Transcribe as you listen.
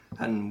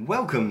And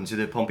welcome to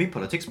the Pompey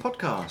Politics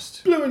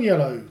Podcast. Blue and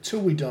yellow,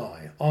 till we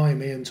die.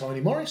 I'm Ian Tiny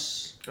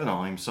Morris. And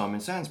I'm Simon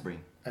Sansbury.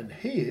 And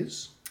he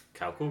is...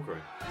 Cal Corkery.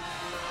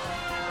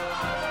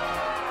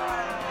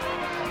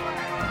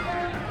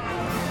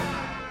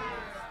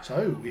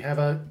 So, we have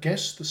a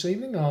guest this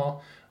evening,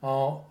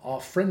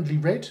 our friendly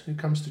Red, who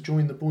comes to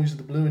join the boys of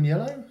the Blue and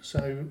Yellow.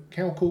 So,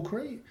 Cal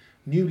Corkery,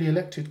 newly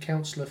elected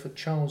councillor for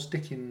Charles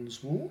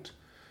Dickens Ward.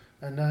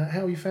 And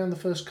how you found the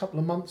first couple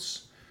of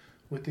months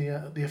with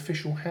the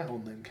official hat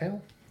on then,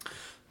 Cal?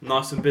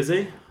 Nice and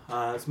busy.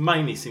 It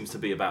mainly seems to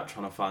be about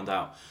trying to find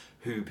out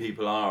who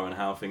people are and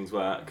how things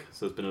work.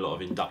 So there's been a lot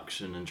of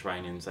induction and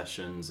training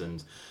sessions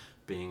and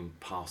being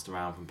passed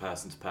around from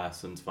person to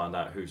person to find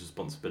out whose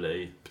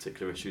responsibility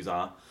particular issues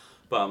are.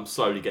 But I'm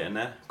slowly getting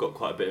there. Got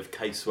quite a bit of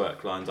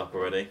casework lined up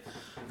already,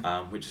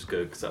 which is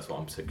good because that's what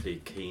I'm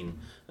particularly keen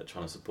at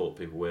trying to support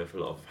people with. A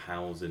lot of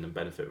housing and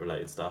benefit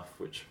related stuff,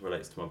 which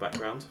relates to my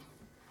background.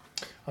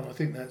 And I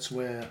think that's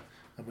where...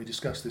 And we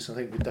discussed this, I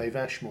think, with Dave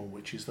Ashmore,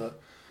 which is that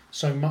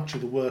so much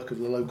of the work of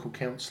the local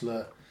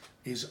councillor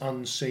is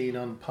unseen,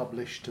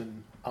 unpublished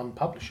and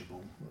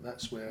unpublishable.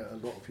 That's where a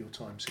lot of your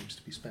time seems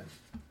to be spent.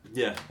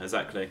 Yeah,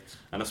 exactly.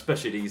 And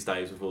especially these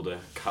days with all the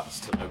cuts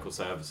to local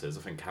services,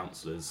 I think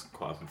councillors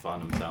quite often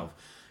find themselves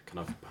kind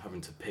of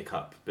having to pick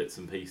up bits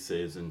and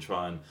pieces and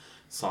try and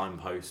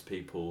signpost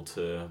people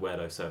to where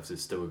those services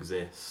still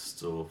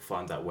exist or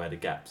find out where the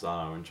gaps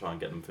are and try and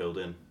get them filled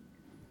in.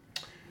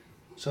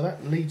 So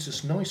that leads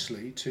us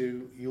nicely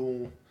to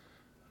your,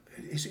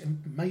 is it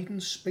a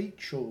maiden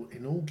speech or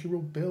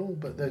inaugural bill?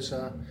 But there's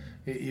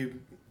you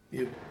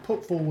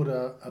put forward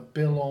a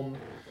bill on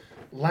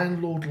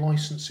landlord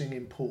licensing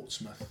in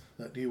Portsmouth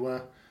that you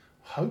were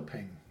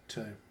hoping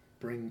to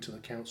bring to the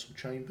council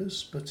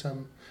chambers. But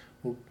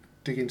we'll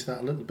dig into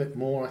that a little bit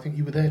more. I think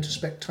you were there to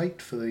spectate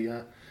for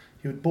the...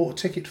 You had bought a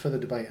ticket for the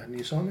debate, hadn't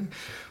you, Simon?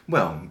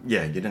 Well,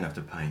 yeah, you didn't have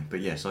to pay, but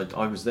yes,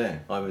 I was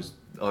there. I was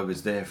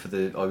there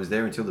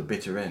until the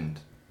bitter end,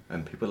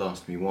 and people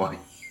asked me why.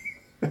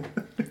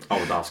 I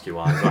would ask you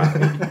why as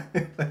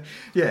well.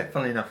 Yeah,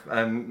 funnily enough,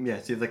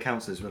 so the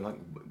councillors were like,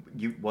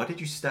 why did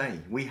you stay?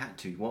 We had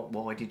to.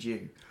 Why did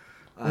you?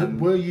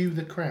 Were you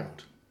the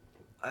crowd?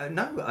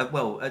 No,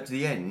 well, at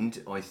the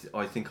end, I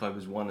think I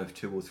was one of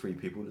 2 or 3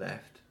 people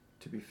left,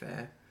 to be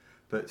fair.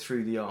 But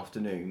through the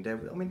afternoon, there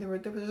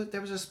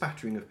was a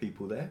spattering of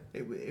people there.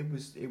 It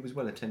was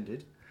well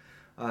attended,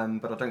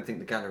 but I don't think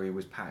the gallery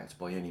was packed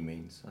by any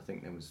means. I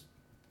think there was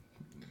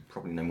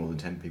probably no more than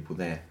 10 people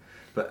there.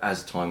 But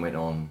as time went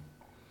on,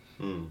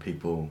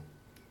 people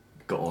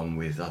got on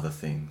with other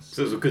things.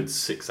 So it was a good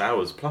 6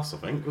 hours plus, I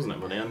think, wasn't it,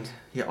 by the end?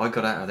 Yeah, I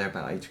got out of there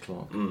about 8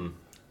 o'clock.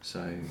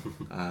 So,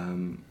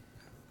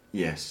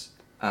 yes.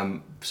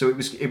 So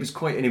it was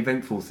quite an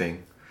eventful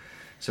thing.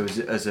 So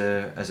as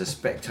a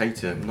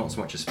spectator, not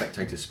so much a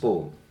spectator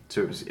sport,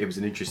 so it was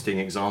an interesting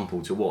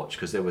example to watch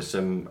because there was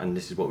some, and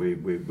this is what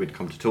we'd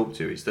come to talk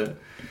to, is that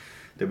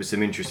there was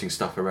some interesting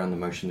stuff around the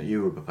motion that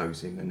you were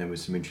proposing, and there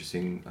was some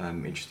interesting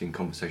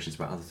conversations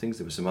about other things.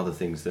 There were some other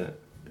things that,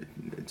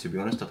 to be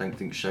honest, I don't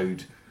think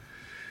showed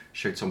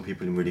some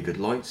people in really good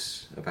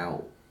lights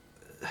about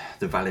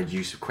the valid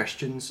use of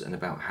questions and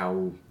about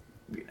how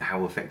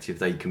effective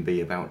they can be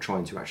about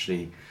trying to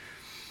actually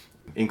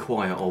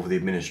inquire of the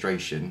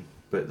administration.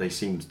 But they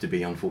seemed to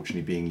be,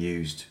 unfortunately, being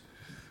used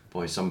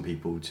by some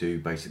people to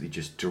basically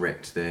just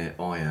direct their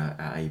ire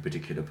at a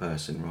particular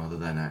person rather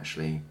than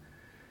actually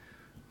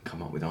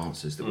come up with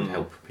answers that would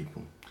help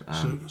people.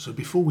 So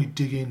before we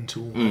dig into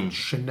all that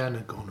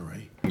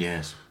shenanigonery...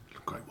 Yes.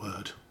 Great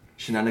word.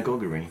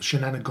 Shenanigonery.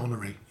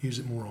 Shenanigonery. Use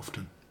it more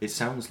often. It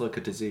sounds like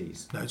a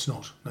disease. No, it's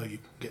not. No, you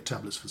can get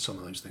tablets for some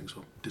of those things.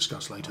 We'll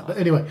discuss later. But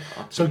anyway,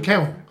 so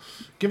Cal,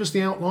 give us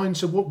the outline.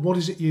 So what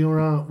is it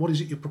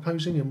you're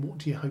proposing, and what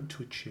do you hope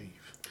to achieve?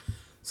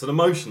 So the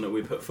motion that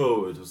we put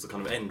forward was the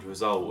kind of end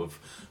result of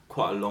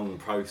quite a long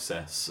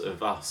process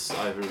of us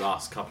over the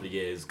last couple of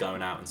years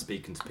going out and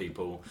speaking to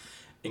people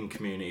in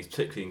communities,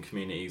 particularly in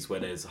communities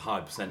where there's a high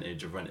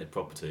percentage of rented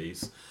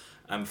properties,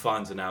 and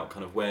finding out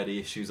kind of where the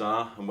issues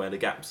are and where the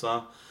gaps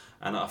are.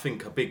 And I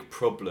think a big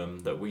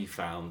problem that we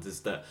found is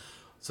that,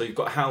 so you've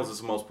got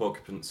houses of multiple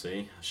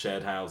occupancy,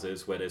 shared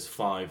houses where there's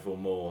 5 or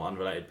more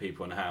unrelated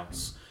people in a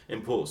house.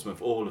 In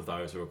Portsmouth, all of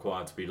those are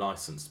required to be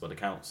licensed by the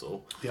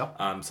council. Yep.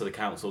 So the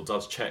council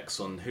does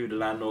checks on who the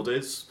landlord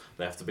is.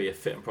 They have to be a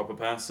fit and proper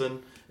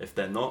person. If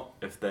they're not,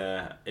 if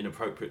they're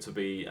inappropriate to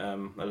be a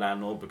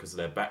landlord because of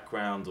their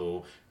background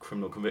or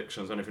criminal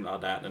convictions or anything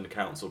like that, then the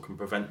council can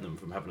prevent them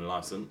from having a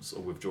licence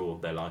or withdraw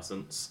their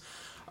licence.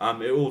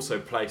 It also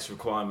placed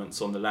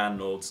requirements on the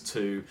landlords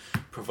to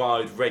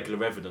provide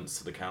regular evidence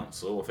to the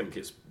council. I think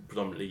it's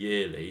predominantly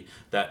yearly,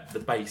 that the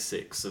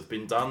basics have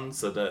been done,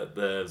 so that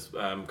there's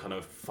kind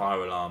of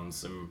fire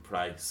alarms in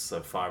place, so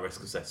fire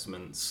risk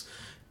assessments,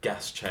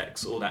 gas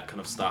checks, all that kind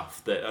of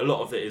stuff. That a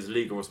lot of it is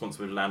legal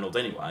responsibility of landlords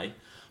anyway.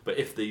 But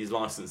if these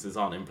licences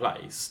aren't in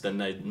place, then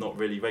they're not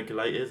really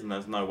regulated, and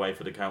there's no way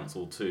for the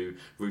council to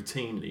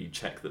routinely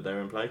check that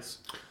they're in place.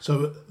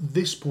 So at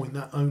this point,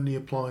 that only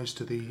applies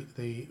to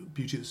the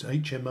beauty that's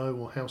HMO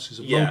or houses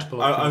of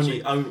multiple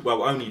occupancy.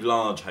 Only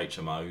large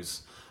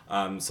HMOs.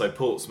 So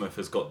Portsmouth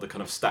has got the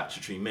kind of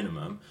statutory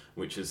minimum,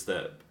 which is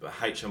that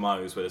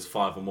HMOs where there's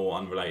 5 or more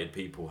unrelated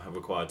people have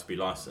required to be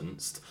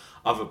licensed.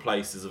 Other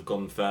places have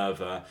gone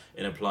further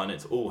in applying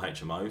it to all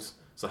HMOs.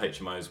 So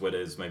HMOs where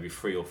there's maybe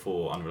 3 or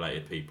 4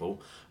 unrelated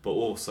people, but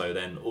also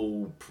then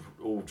all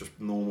just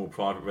normal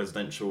private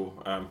residential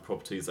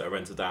properties that are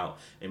rented out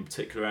in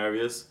particular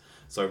areas.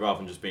 So rather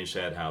than just being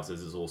shared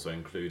houses, it's also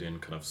including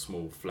kind of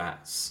small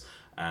flats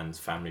and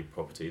family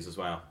properties as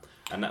well.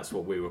 And that's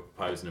what we were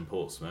proposing in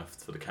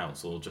Portsmouth for the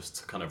council, just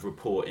to kind of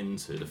report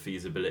into the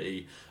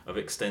feasibility of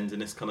extending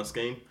this kind of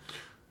scheme.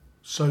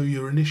 So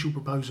your initial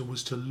proposal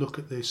was to look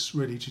at this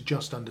really to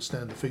just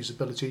understand the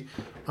feasibility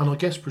and I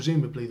guess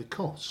presumably the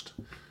cost.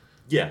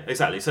 Yeah,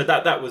 exactly. So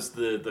that was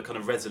the kind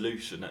of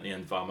resolution at the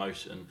end of our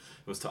motion,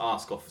 was to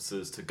ask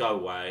officers to go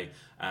away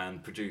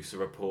and produce a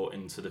report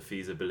into the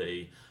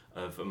feasibility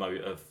of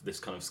this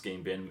kind of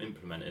scheme being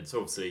implemented. So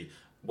obviously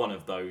one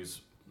of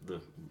those, the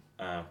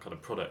kind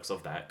of products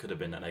of that could have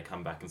been that they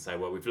come back and say,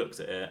 well, we've looked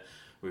at it,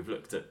 we've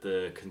looked at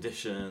the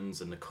conditions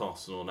and the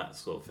costs and all that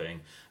sort of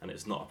thing, and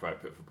it's not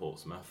appropriate for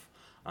Portsmouth.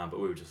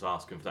 But we were just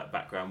asking for that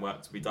background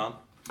work to be done.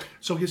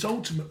 So I guess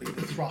ultimately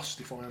the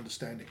thrust, if I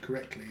understand it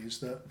correctly, is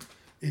that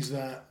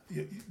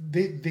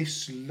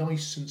this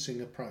licensing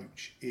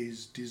approach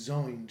is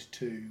designed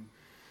to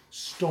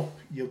stop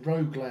your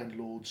rogue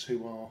landlords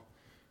who are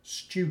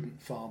student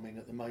farming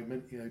at the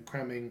moment,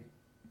 cramming,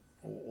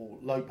 or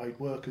low-paid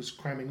workers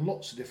cramming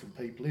lots of different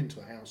people into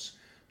a house,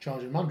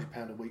 charging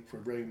 £100 a week for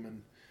a room,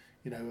 and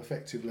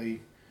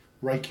effectively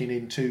raking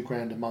in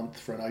 £2,000 a month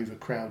for an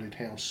overcrowded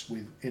house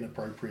with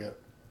inappropriate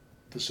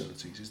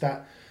facilities. Is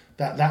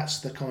that's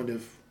the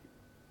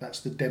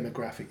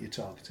demographic you're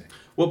targeting?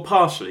 Well,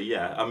 partially,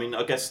 yeah. I mean,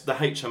 I guess the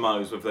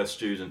HMOs with their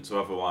students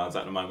or otherwise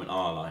at the moment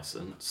are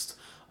licensed.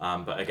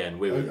 But again,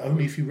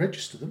 only if you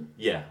register them.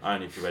 Yeah,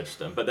 only if you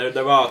register them. But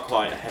there are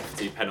quite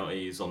hefty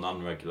penalties on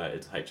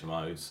unregulated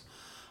HMOs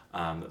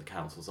that the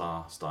councils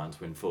are starting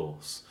to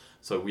enforce.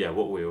 So yeah,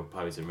 what we were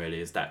proposing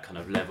really is that kind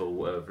of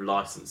level of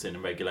licensing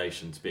and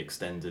regulation to be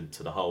extended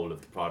to the whole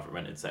of the private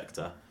rented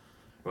sector,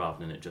 rather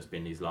than it just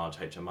being these large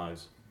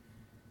HMOs.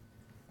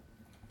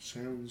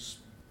 Sounds.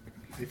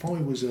 If I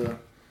was a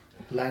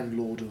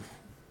landlord of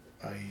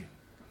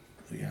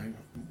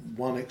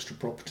one extra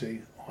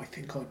property, I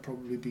think I'd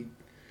probably be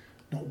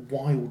not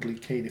wildly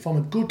keen. If I'm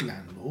a good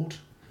landlord,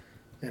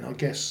 then I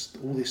guess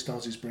all this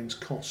does is brings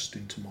cost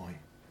into my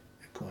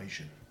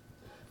equation.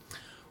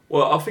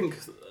 Well, I think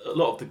a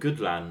lot of the good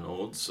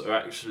landlords are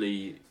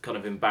actually kind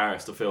of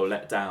embarrassed to feel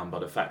let down by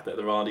the fact that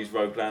there are these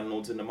rogue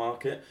landlords in the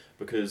market,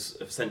 because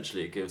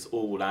essentially it gives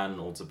all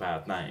landlords a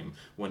bad name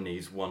when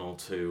these 1 or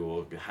 2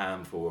 or a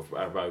handful of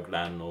rogue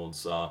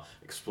landlords are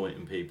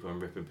exploiting people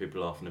and ripping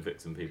people off and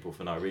evicting people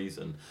for no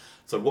reason.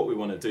 So what we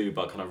want to do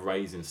by kind of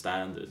raising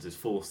standards is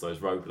force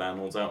those rogue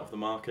landlords out of the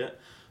market.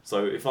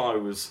 So if I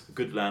was a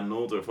good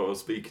landlord, or if I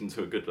was speaking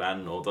to a good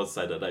landlord, I'd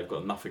say that they've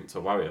got nothing to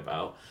worry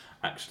about.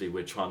 Actually,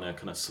 we're trying to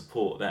kind of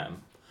support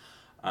them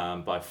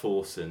by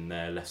forcing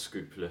their less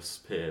scrupulous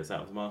peers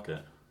out of the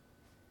market.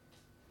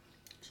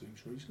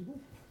 Seems reasonable.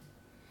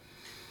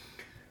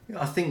 Yeah,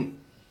 I think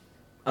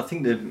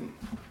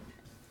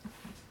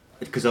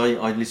because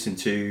I listened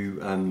to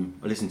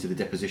the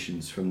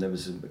depositions from, there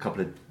was a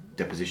couple of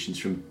depositions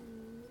from,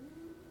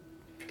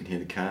 if you can hear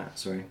the cat,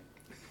 sorry.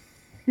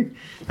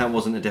 That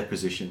wasn't a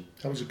deposition.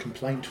 That was a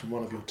complaint from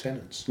one of your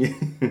tenants. Which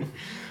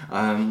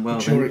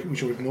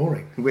you're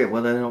ignoring. Yeah,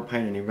 well, they're not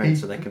paying any rent,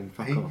 so they can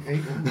fuck off.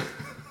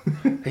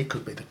 He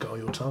could be the guy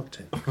you're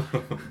targeting.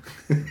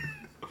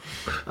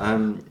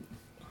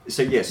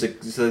 So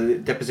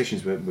the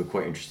depositions were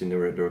quite interesting. There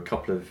were a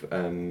couple of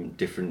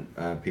different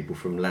people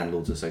from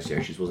landlords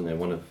associations, wasn't there?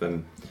 One of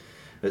them.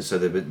 So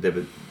there were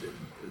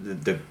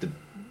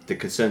the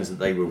concerns that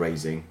they were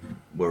raising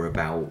were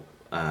about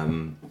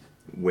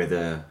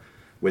whether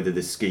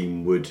the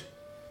scheme would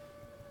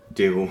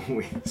deal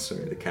with.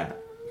 Sorry, the cat.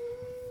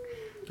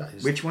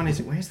 Which one is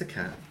it? Where's the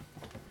cat?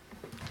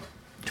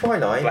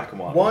 Twilight. Black and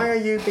white. Why are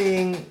you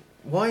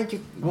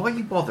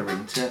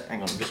bothering to?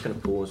 Hang on, I'm just going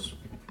to pause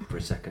for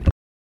a second.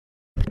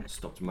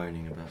 Stopped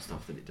moaning about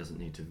stuff that it doesn't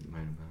need to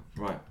moan about.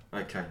 Right.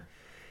 Okay.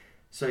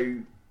 So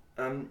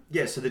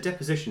so the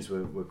depositions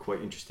were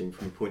quite interesting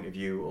from the point of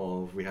view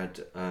of, we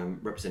had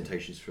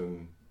representations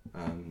from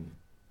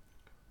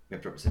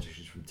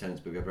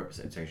tenants, but we had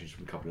representations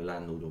from a couple of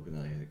landlord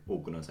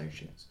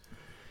organisations.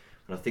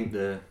 And I think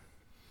the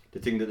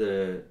thing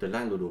that the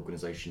landlord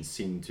organisations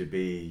seem to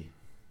be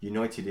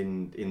united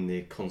in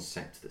the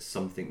concept that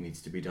something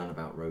needs to be done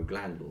about rogue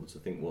landlords. I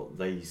think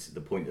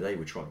the point that they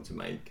were trying to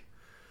make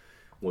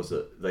was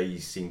that they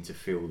seem to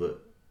feel that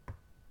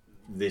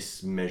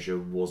this measure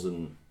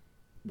wasn't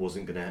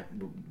going to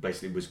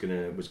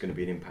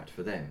be an impact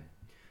for them.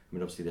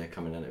 mean, obviously they're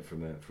coming at it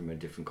from a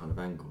different kind of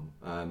angle.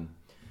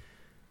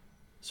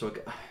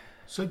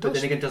 But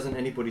then again, doesn't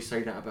anybody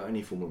say that about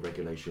any form of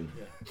regulation?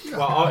 Yeah.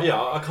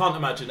 Well, I can't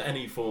imagine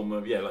any form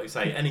of like you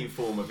say, any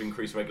form of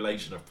increased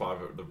regulation of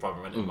the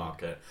private rental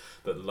market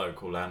that the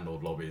local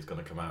landlord lobby is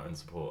going to come out in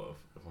support of.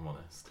 If I'm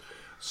honest.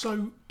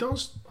 So,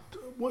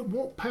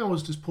 what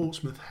powers does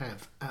Portsmouth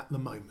have at the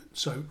moment?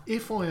 So,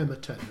 if I am a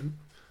tenant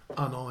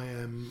and I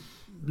am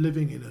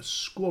living in a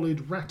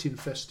squalid,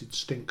 rat-infested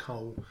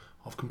stinkhole,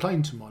 I've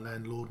complained to my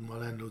landlord, and my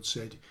landlord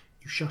said,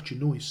 "You shut your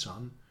noise,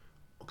 son,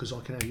 because I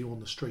can have you on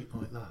the street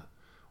like that."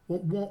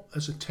 What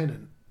as a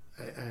tenant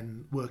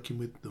and working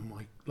with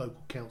my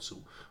local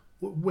council,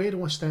 where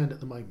do I stand at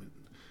the moment?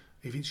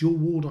 If it's your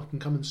ward, I can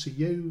come and see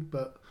you,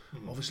 but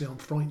obviously I'm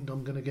frightened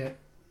I'm going to get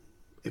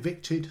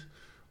evicted.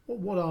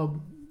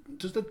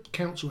 Does the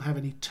council have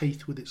any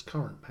teeth with its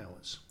current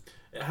powers?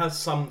 It has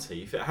some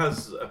teeth. It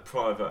has a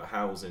private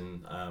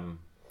housing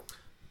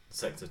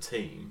sector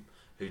team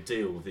who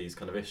deal with these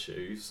kind of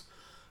issues.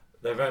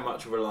 They're very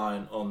much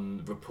reliant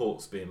on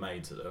reports being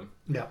made to them.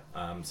 Yeah.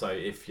 So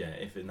if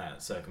in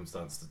that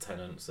circumstance the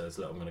tenant says,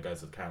 "Look, I'm going to go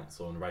to the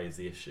council and raise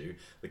the issue,"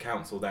 the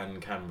council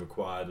then can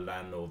require the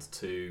landlord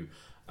to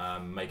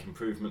make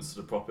improvements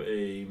to the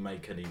property,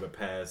 make any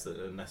repairs that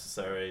are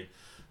necessary,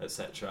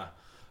 etc.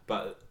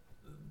 But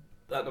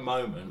at the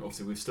moment,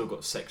 obviously, we've still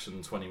got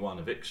Section 21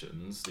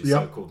 evictions, these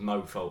so-called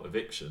no-fault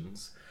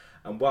evictions.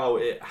 And while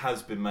it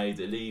has been made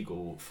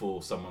illegal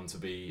for someone to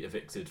be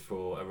evicted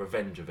for a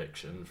revenge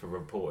eviction, for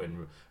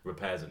reporting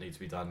repairs that need to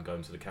be done,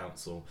 going to the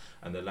council,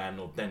 and the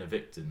landlord then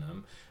evicting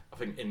them, I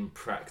think in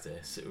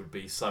practice it would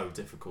be so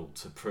difficult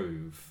to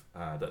prove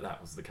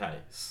that was the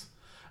case.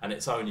 And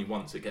it's only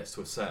once it gets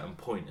to a certain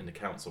point in the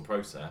council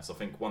process, I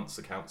think once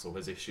the council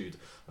has issued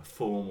a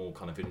formal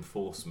kind of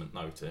enforcement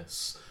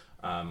notice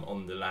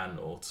on the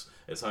landlords,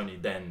 it's only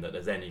then that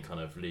there's any kind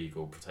of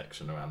legal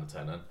protection around the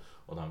tenant,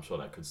 although I'm sure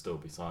that could still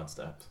be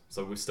sidestepped.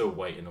 So we're still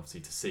waiting, obviously,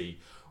 to see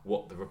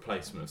what the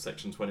replacement of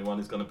Section 21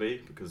 is going to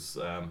be, because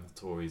the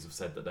Tories have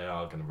said that they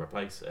are going to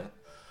replace it.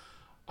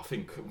 I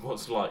think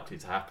what's likely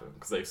to happen,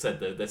 because they've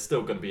said that there's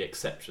still going to be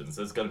exceptions,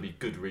 there's going to be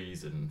good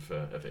reason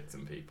for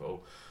evicting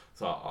people.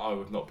 So I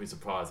would not be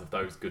surprised if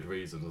those good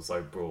reasons are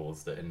so broad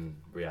that in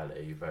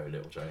reality very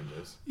little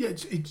changes. Yeah,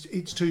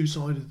 it's two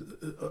sides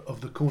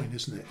of the coin,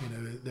 isn't it? You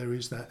know, there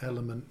is that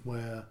element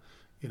where,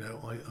 you know,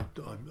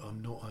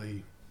 I'm not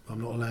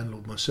a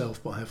landlord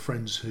myself, but I have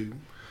friends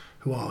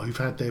who've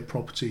had their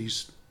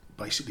properties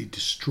basically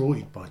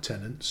destroyed by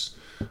tenants,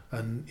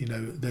 and you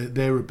know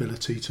their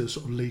ability to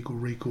sort of legal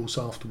recourse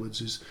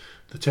afterwards is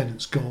the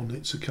tenant's gone.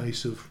 It's a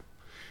case of,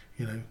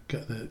 you know,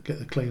 get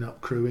the clean up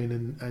crew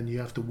in, and you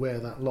have to wear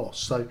that loss.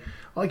 So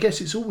I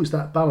guess it's always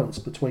that balance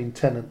between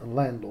tenant and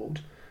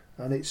landlord,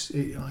 and I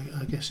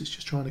guess it's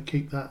just trying to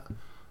keep that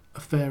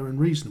a fair and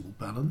reasonable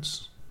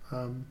balance.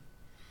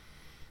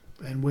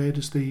 And where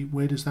does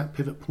that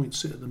pivot point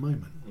sit at the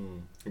moment?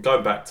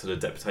 Going back to the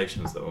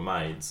deputations that were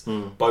made,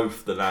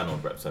 both the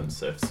landlord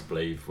representatives, I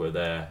believe, were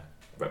there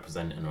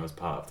representing or as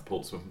part of the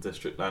Portsmouth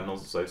District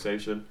Landlords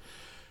Association,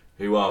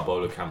 who are, by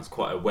all accounts,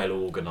 quite a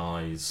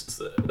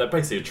well-organised... They're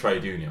basically a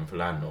trade union for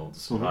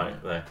landlords,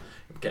 right? They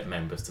get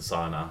members to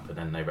sign up and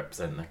then they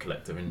represent their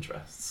collective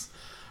interests.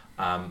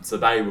 So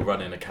they were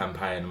running a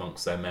campaign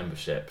amongst their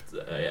membership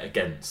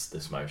against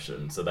this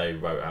motion. So they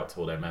wrote out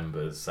to all their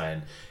members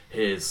saying,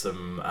 "Here's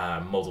some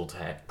model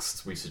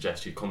text. We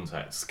suggest you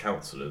contact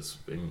councillors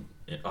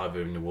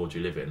either in the ward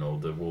you live in or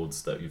the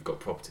wards that you've got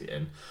property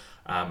in."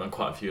 And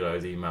quite a few of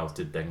those emails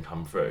did then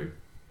come through.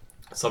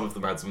 Some of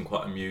them had some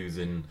quite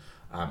amusing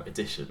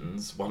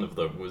additions. One of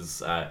them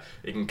was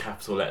in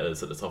capital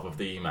letters at the top of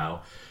the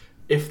email: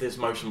 "If this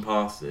motion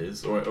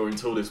passes, or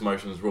until this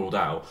motion is ruled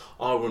out,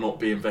 I will not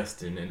be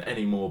investing in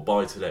any more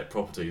buy-to-let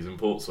properties in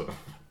Portsmouth."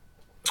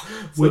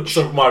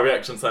 So my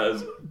reaction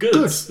says,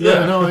 good.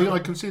 Yeah, no, I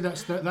can see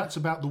that's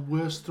about the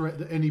worst threat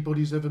that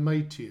anybody's ever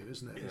made to you,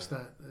 isn't it? Yeah. It's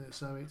that.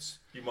 So it's.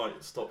 You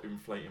might stop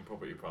inflating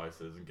property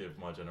prices and give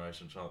my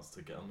generation a chance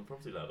to get on the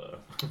property ladder.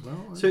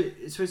 Well, so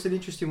it's an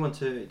interesting one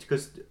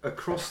because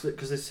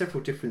there's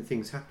several different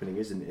things happening,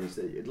 isn't it? Is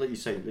that, like you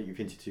say, like you've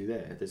hinted to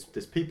there.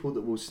 There's people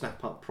that will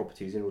snap up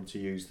properties in order to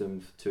use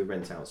them to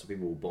rent out. So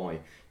people will buy,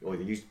 or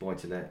either use buy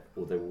to let,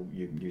 or they will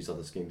use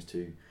other schemes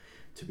to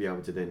be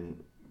able to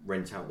then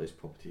rent out those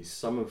properties.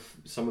 Some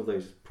of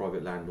those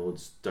private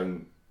landlords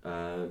don't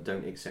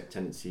accept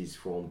tenancies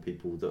from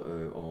people that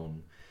are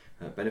on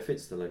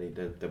benefits.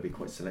 They'll be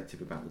quite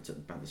selective about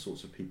the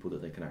sorts of people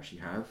that they can actually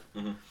have.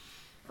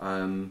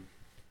 And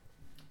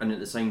at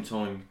the same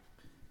time,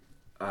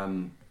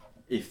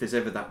 if there's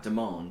ever that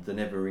demand, then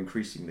ever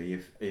increasingly,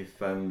 if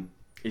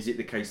is it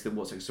the case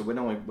that so when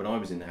I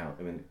was in the house,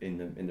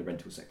 in the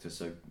rental sector,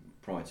 so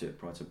prior to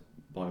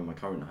buying my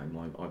current home,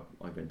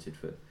 I rented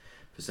for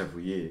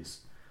several years.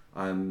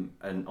 And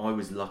I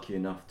was lucky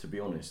enough, to be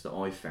honest, that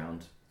I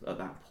found at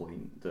that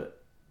point that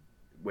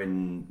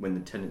when the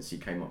tenancy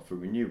came up for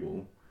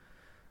renewal,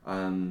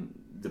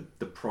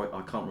 the price,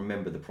 I can't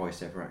remember the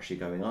price ever actually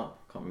going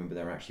up. can't remember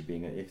there actually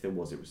being if there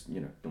was, it was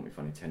normally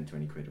finding 10,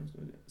 20 quid or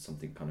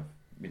something kind of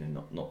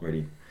not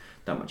really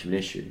that much of an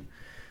issue.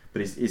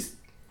 But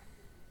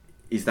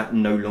is that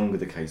no longer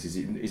the case? Is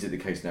it the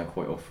case now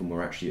quite often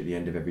where actually at the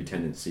end of every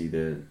tenancy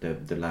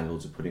the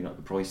landlords are putting up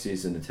the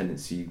prices and the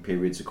tenancy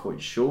periods are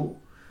quite short?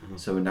 Mm-hmm.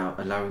 So we're now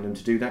allowing them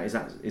to do that. Is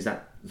that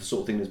the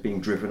sort of thing that's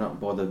being driven up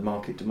by the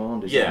market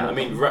demand?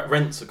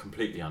 Rents are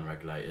completely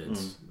unregulated.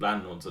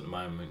 Landlords at the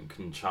moment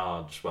can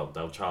charge,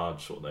 they'll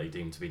charge what they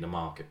deem to be the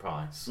market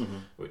price,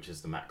 which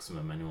is the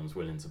maximum anyone's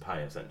willing to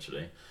pay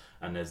essentially.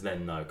 And there's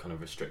then no kind of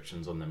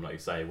restrictions on them, like you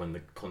say, when the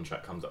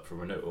contract comes up for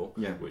renewal,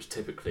 which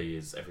typically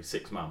is every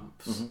 6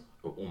 months,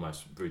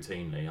 almost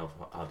routinely. I've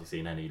hardly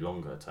seen any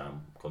longer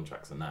term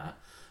contracts than that.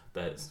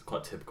 That's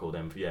quite typical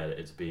then for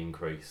it to be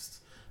increased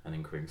and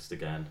increased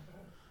again.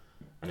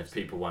 And if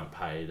people won't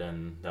pay,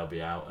 then they'll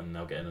be out and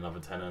they'll get in another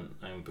tenant.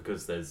 And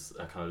because there's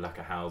a kind of lack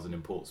of housing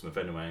in Portsmouth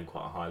anyway and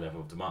quite a high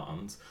level of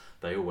demand,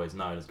 they always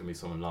know there's going to be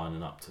someone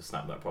lining up to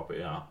snap that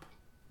property up.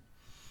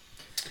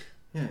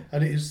 Yeah,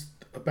 and it is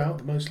about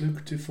the most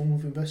lucrative form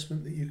of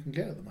investment that you can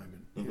get at the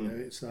moment.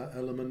 It's that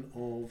element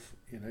of,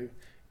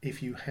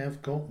 if you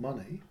have got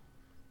money,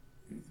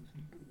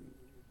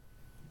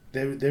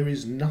 there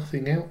is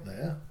nothing out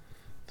there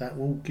that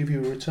will give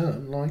you a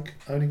return like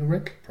owning a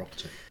rental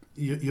property.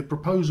 Your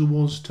proposal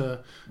was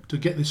to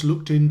get this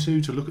looked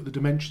into, to look at the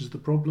dimensions of the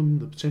problem,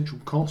 the potential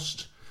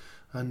cost,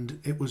 and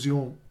it was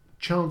your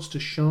chance to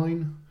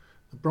shine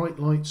the bright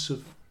lights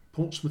of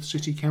Portsmouth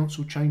City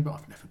Council chamber.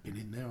 I've never been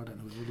in there. I don't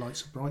know whether the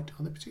lights are bright.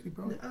 Are they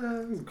particularly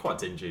bright? Quite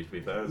dingy, to be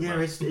fair.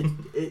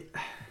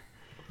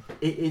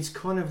 It's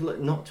kind of like,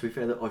 not to be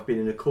fair that I've been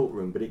in a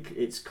courtroom, but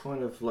it's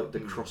kind of like the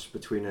cross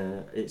between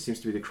it seems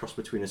to be the cross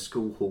between a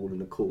school hall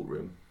and a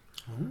courtroom,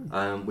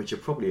 which are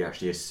probably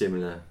actually a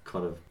similar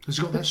kind of. Has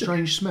it got that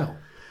strange smell?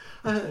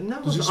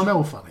 No. Does it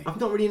smell funny? I've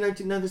not really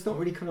noticed. No, there's not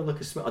really kind of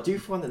like a smell. I do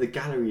find that the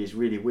gallery is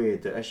really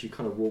weird. That as you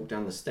kind of walk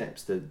down the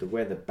steps, the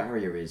where the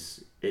barrier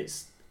is,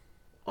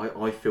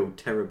 I feel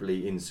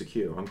terribly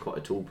insecure. I'm quite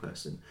a tall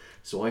person,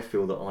 so I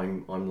feel that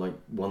I'm like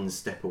one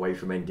step away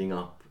from ending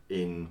up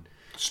in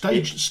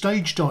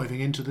stage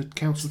diving into the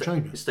council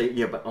chamber.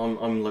 But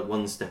I'm like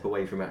one step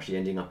away from actually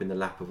ending up in the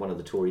lap of one of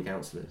the Tory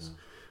councillors,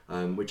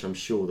 which I'm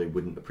sure they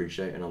wouldn't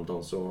appreciate, and I'm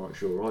not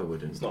sure I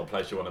wouldn't. It's not a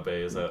place you want to be,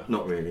 is it?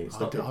 Not really. It's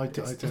not.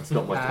 It's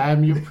not my.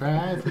 I'm your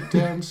private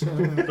dancer,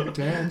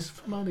 dance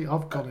for money.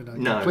 I've gone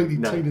in completely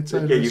Tina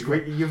Turner. Yeah,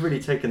 you've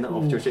really taken that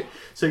off to a shit.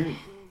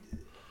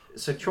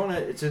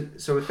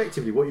 So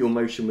effectively, what your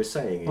motion was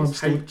saying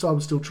is,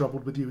 I'm still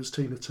troubled with you as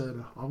Tina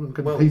Turner. I'm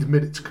going to need a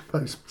minute to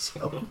compose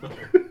myself.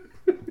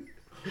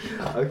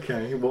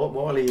 Okay,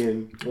 while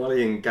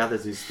Ian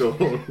gathers his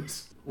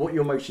thoughts, what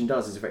your motion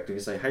does is effectively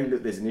say, hey,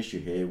 look, there's an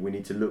issue here. We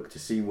need to look to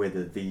see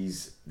whether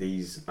these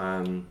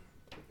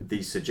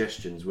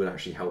suggestions will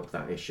actually help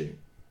that issue.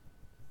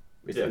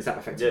 Is that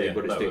effectively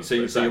what it's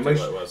doing?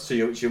 So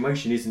your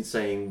motion isn't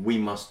saying we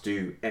must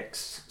do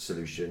X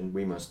solution,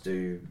 we must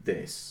do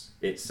this.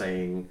 It's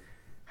saying,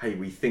 hey,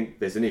 we think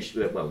there's an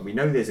issue. Well, we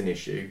know there's an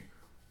issue.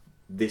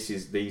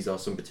 These are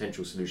some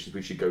potential solutions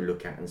we should go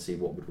look at and see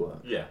what would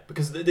work. Yeah,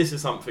 because this is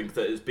something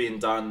that is being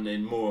done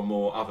in more and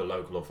more other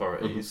local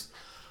authorities,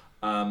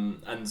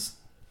 and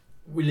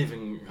we live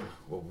in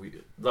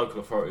local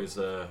authorities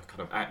are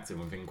kind of acting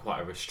within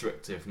quite a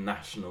restrictive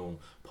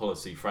national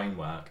policy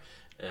framework.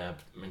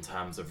 In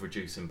terms of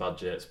reducing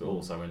budgets, but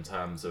also in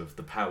terms of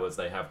the powers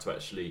they have to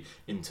actually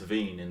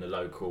intervene in the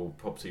local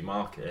property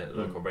market,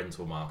 local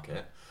rental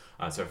market.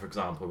 So, for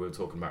example, we were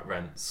talking about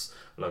rents.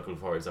 Local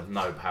authorities have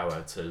no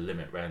power to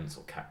limit rents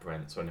or cap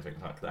rents or anything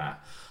like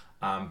that.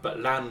 But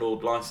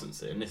landlord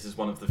licensing, this is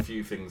one of the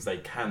few things they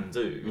can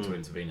do to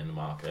intervene in the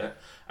market.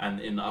 And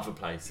in other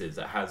places,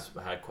 it has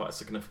had quite a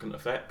significant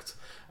effect.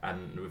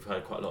 And we've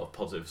heard quite a lot of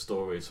positive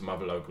stories from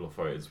other local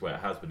authorities where it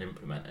has been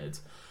implemented.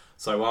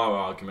 So our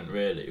argument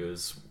really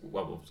was,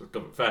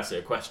 firstly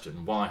a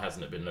question, why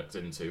hasn't it been looked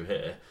into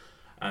here?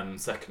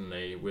 And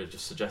secondly, we're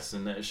just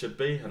suggesting that it should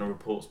be, and a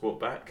report's brought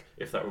back.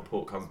 If that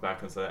report comes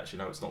back and says, actually,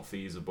 no, it's not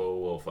feasible,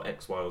 or for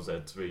X, Y, or Z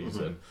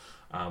reason,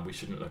 we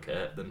shouldn't look at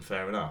it, then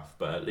fair enough.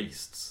 But at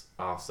least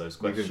ask those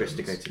questions. We've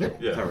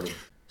investigated it thoroughly.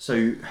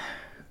 So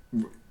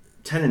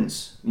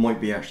tenants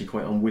might be actually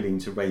quite unwilling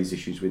to raise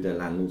issues with their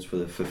landlords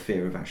for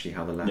fear of actually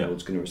how the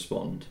landlord's going to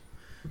respond.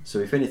 So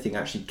if anything,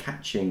 actually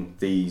catching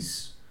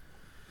these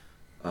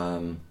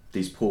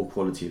poor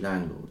quality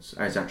landlords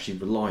is actually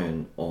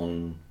reliant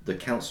on the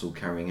council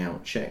carrying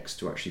out checks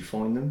to actually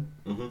find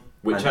them.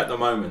 Which at the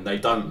moment they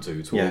don't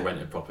do to all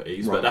rented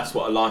properties, but that's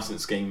what a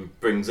licence scheme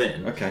brings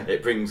in.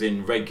 It brings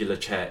in regular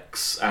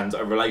checks and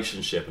a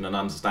relationship and an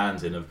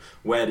understanding of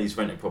where these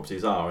rented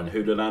properties are and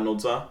who the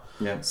landlords are.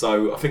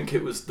 So I think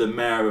it was the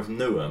Mayor of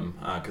Newham,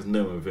 because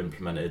Newham have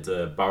implemented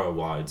a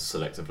borough-wide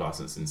selective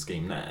licensing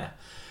scheme there.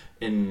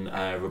 In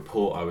a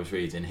report I was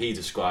reading, he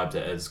described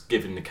it as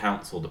giving the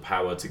council the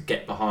power to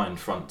get behind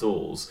front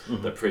doors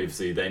that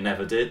previously they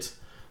never did.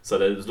 So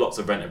there's lots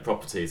of rented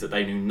properties that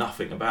they knew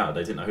nothing about.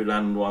 They didn't know who the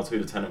landlord was, who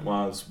the tenant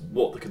was,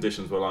 what the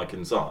conditions were like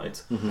inside.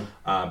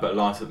 But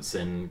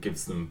licensing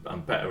gives them a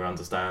better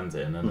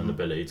understanding and an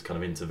ability to kind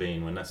of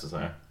intervene when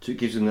necessary. So it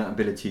gives them that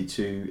ability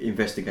to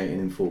investigate and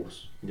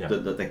enforce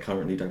that they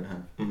currently don't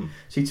have.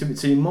 See,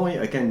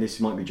 this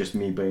might be just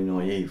me being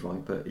naive,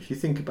 right? But if you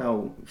think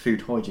about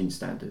food hygiene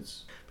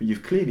standards, but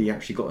you've clearly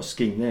actually got a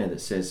scheme there that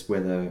says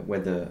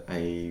whether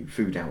a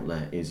food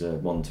outlet is a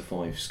 1 to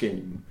 5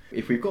 scheme.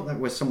 If we've got that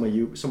where somewhere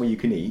you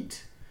can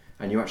eat,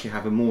 and you actually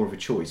have more of a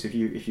choice. If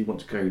you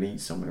want to go and eat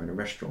somewhere in a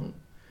restaurant,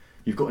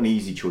 you've got an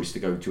easy choice to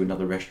go to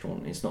another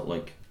restaurant. It's not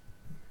like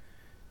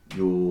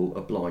you're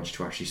obliged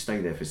to actually stay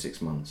there for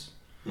 6 months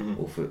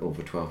or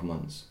for 12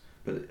 months.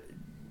 But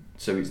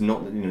so it's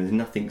not, there's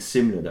nothing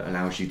similar that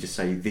allows you to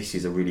say this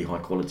is a really high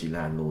quality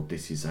landlord,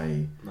 this is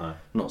a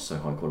not so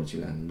high quality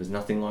landlord. There's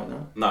nothing like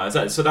that. No,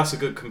 exactly. So that's a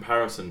good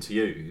comparison to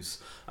use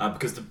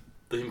because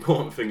the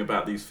important thing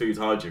about these food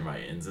hygiene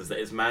ratings is that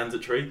it's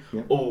mandatory.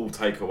 Yep. All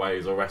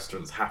takeaways or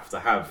restaurants have to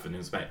have an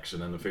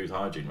inspection and a food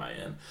hygiene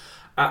rating.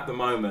 At the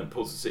moment,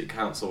 Portsmouth City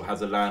Council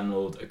has a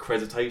landlord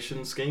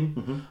accreditation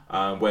scheme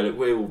where it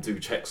will do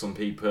checks on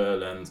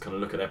people and kind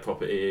of look at their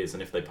properties,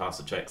 and if they pass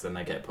the checks then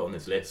they get put on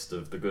this list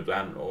of the good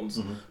landlords.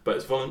 But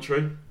it's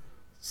voluntary.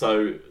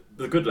 So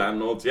the good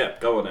landlords,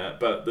 go on it,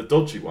 but the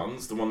dodgy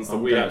ones, the ones that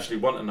we actually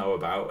want to know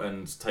about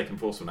and take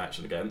enforcement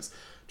action against,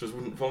 just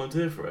wouldn't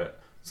volunteer for it.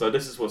 So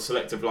this is what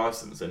selective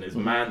licensing is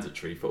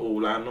mandatory for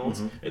all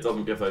landlords. It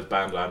doesn't give those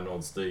banned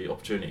landlords the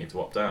opportunity to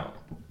opt out.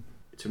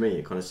 To me,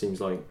 it kind of seems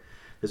like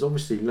there's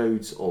obviously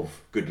loads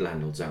of good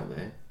landlords out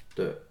there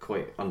that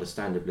quite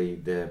understandably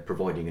they're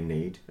providing a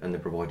need and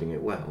they're providing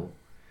it well,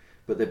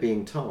 but they're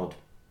being tarred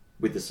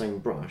with the same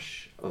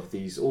brush of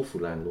these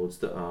awful landlords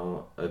that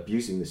are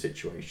abusing the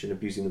situation,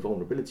 abusing the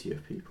vulnerability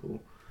of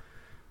people.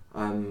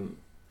 And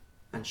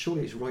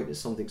surely it's right that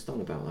something's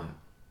done about that.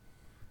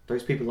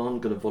 Those people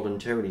aren't going to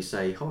voluntarily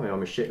say, "Hi,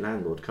 I'm a shit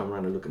landlord, come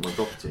around and look at my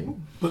property."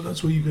 But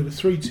that's where you get a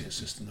 3-tier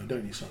system, though,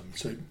 don't you, Simon?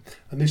 So,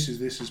 and this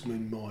has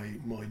been my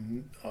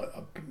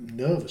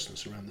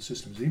nervousness around the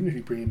system. Is even if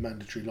you bring in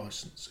mandatory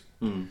licensing,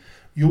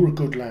 you're a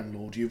good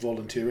landlord, you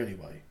volunteer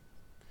anyway.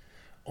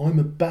 I'm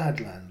a bad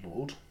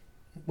landlord.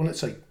 Well,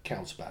 let's say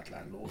Cal's a bad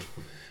landlord,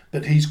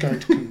 but he's going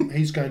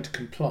to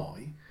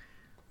comply.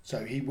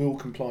 So he will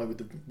comply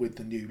with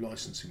the new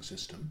licensing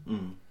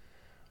system.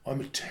 I'm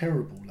a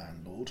terrible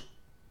landlord.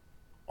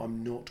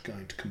 I'm not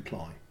going to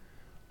comply.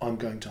 I'm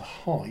going to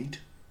hide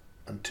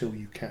until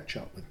you catch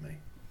up with me.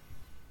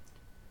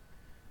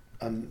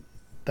 And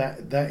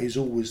that's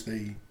always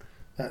the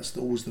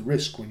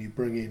risk when you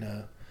bring in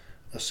a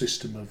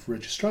system of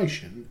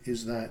registration,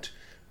 is that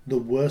the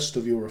worst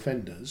of your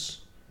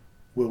offenders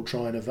will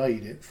try and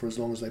evade it for as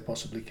long as they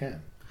possibly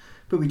can.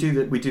 But we do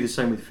the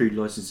same with food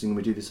licensing, and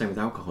we do the same with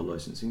alcohol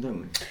licensing, don't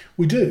we?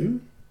 We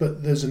do,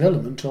 but there's an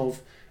element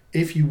of,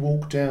 if you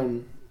walk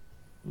down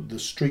the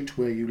street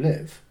where you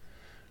live,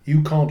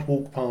 you can't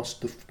walk past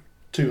the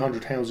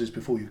 200 houses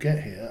before you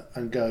get here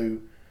and go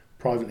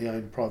privately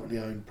owned,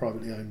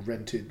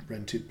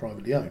 rented,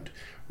 privately owned.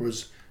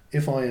 Whereas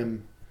if I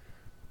am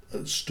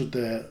stood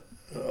there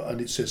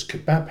and it says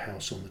kebab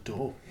house on the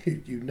door,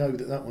 you know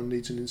that one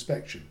needs an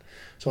inspection.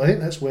 So I think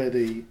that's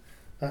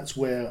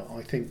where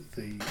I think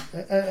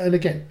and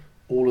again,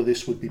 all of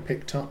this would be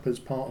picked up as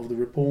part of the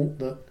report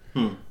that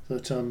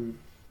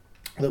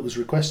was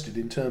requested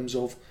in terms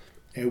of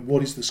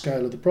what is the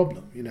scale of the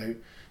problem,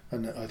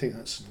 and I think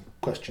that's a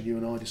question you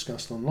and I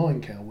discussed online,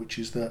 Cal, which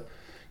is that,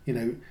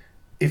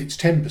 if it's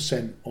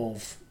 10%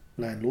 of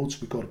landlords,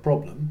 we've got a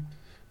problem.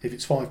 If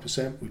it's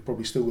 5%, we've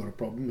probably still got a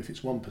problem. If it's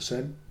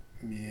 1%,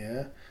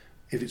 yeah.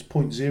 If it's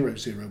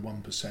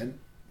 0.001%,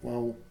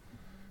 well,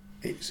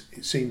 it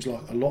seems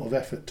like a lot of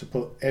effort to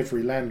put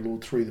every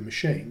landlord through the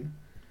machine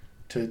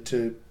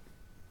to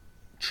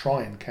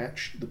try and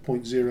catch the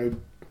 0.0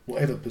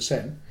 whatever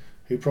percent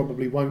who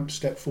probably won't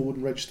step forward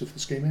and register for the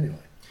scheme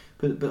anyway.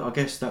 But I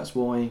guess that's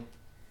why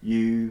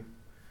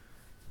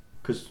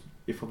because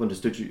if I've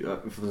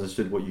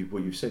understood what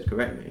you've said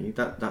correctly,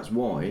 that's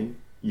why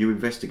you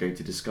investigate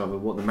to discover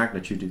what the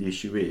magnitude of the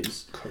issue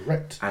is.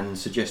 Correct. And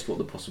suggest what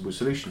the possible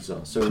solutions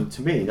are. So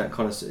to me, that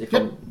kind of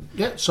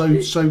that's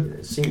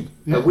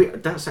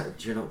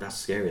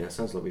scary. That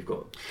sounds like we've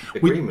got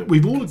agreement.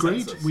 We've all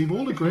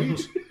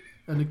agreed.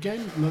 And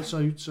again,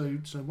 so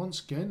once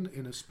again,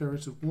 in a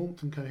spirit of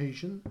warmth and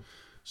cohesion,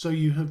 so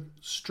you have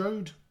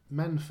strode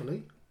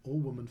manfully, or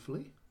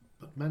womanfully,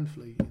 but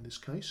manfully in this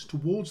case,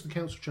 towards the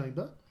council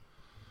chamber.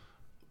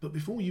 But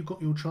before you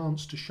got your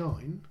chance to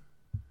shine,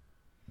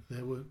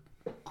 there were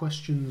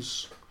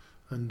questions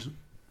and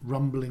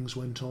rumblings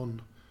went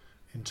on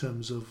in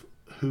terms of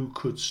who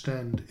could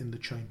stand in the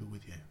chamber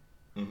with you.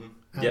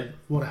 And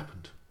what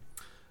happened?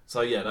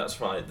 So that's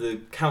right.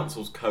 The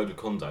council's code of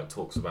conduct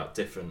talks about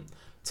different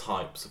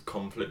types of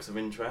conflicts of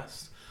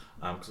interest,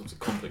 because obviously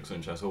conflicts of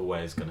interest are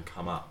always going to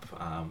come up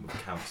with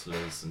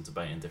councillors and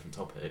debating different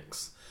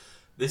topics.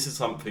 This is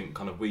something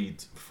kind of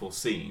we'd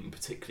foreseen,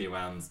 particularly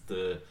around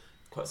the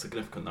quite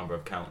significant number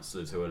of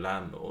councillors who are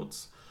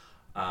landlords.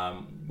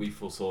 We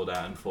foresaw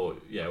that and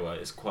thought, well,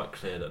 it's quite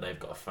clear that they've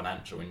got a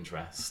financial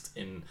interest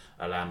in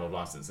a landlord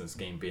licensing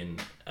scheme being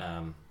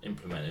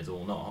implemented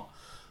or not.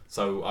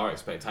 So our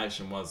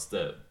expectation was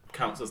that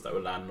councillors that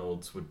were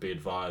landlords would be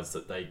advised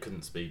that they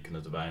couldn't speak in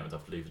a debate, would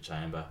have to leave the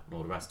chamber and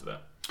all the rest of it.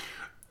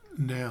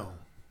 Now,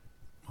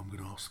 I'm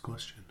going to ask the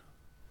question.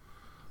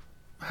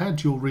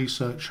 Had your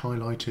research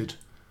highlighted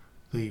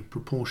the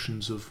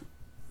proportions of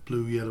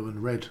blue, yellow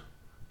and red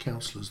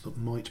councillors that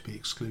might be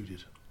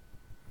excluded?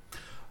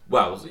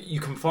 Well,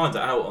 you can find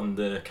it out on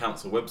the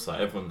council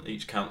website.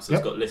 Each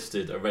council's got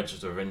listed a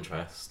register of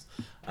interest,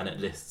 and it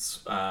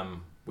lists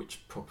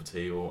which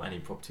property or any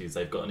properties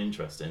they've got an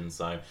interest in.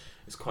 So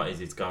it's quite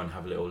easy to go and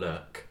have a little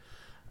look.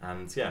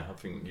 And I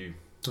think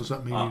Does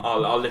that mean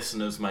our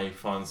listeners may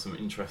find some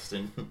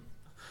interesting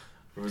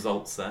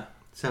results there.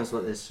 Sounds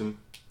like there's some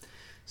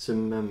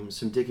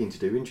digging to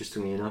do.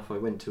 Interestingly enough, I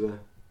went to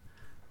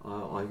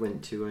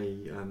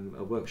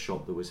a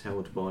workshop that was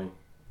held by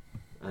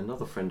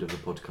another friend of the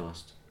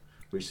podcast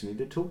recently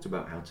that talked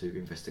about how to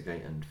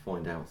investigate and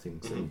find out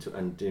things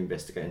and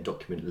investigate and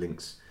document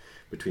links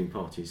between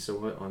parties.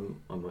 So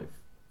I might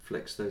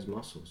flex those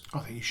muscles. I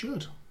think you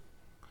should.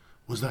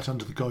 Was that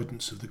under the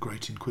guidance of the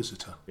Great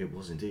Inquisitor? It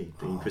was indeed,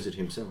 the Inquisitor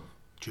himself.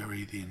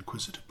 Jerry the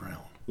Inquisitor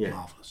Brown. Yeah.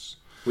 Marvellous.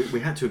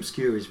 We had to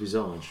obscure his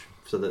visage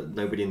so that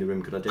nobody in the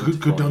room could identify him.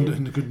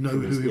 Could know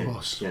who he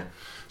was. Yeah.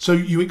 So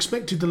you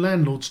expected the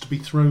landlords to be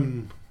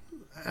thrown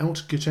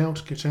out, get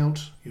out,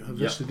 you have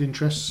vested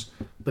interests,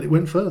 but it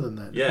went further than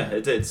that. Yeah,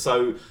 it did.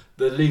 So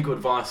the legal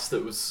advice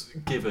that was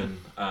given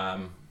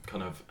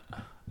kind of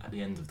at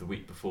the end of the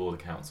week before the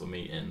council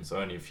meeting, so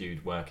only a few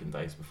working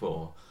days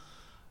before,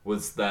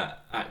 was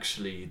that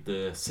actually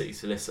the city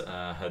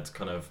solicitor had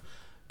kind of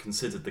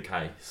considered the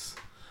case,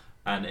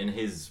 and in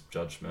his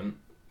judgment,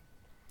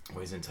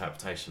 or his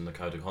interpretation of the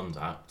Code of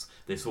Conduct,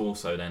 this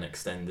also then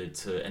extended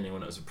to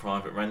anyone that was a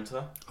private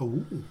renter.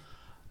 Oh.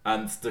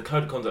 And the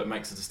Code of Conduct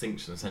makes a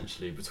distinction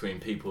essentially between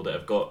people that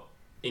have got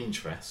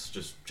interests,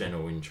 just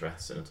general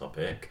interests in a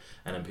topic,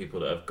 and then people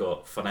that have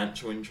got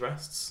financial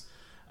interests.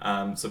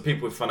 So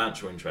people with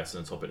financial interests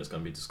in a topic that's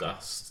going to be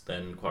discussed,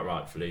 then quite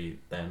rightfully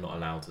they're not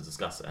allowed to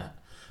discuss it.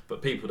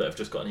 But people that have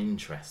just got an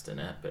interest in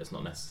it, but it's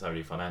not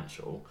necessarily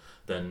financial,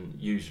 then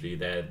usually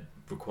they're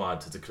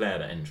required to declare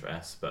their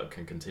interest but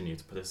can continue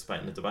to participate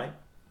in the debate.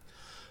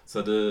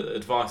 So the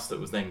advice that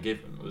was then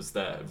given was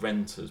that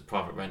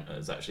private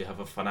renters actually have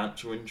a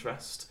financial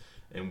interest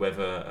in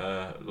whether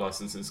a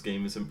licensing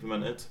scheme is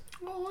implemented.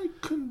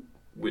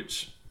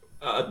 Which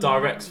a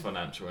direct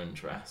financial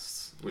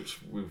interest, which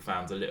we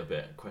found a little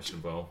bit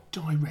questionable.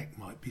 Direct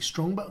might be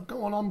strong, but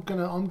go on. I'm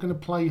gonna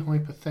play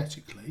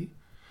hypothetically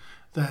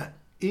that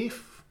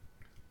if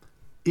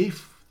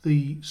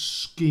the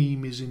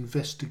scheme is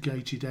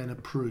investigated and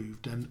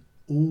approved and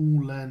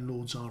all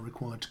landlords are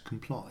required to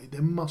comply,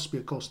 there must be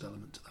a cost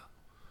element to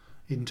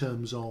that in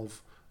terms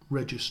of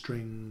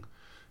registering.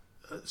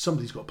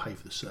 Somebody's got to pay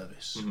for the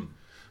service. Mm-hmm.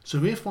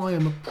 So if I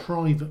am a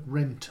private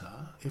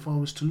renter, if I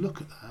was to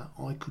look at that,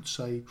 I could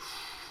say,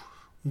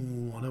 I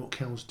know what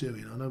Cal's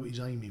doing, I know what he's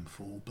aiming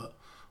for, but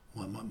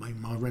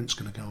my rent's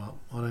going to go up.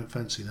 I don't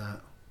fancy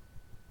that.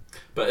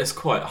 But it's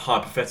quite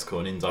hypothetical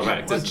and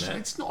indirect, isn't it?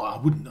 It's not.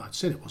 I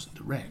said it wasn't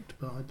direct,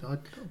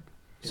 but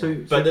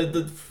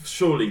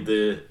surely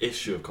the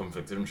issue of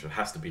conflict of interest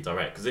has to be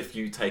direct, because if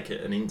you take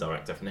it an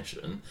indirect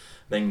definition,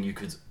 then you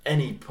could,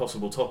 any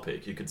possible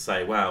topic, you could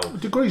say, well,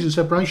 degrees of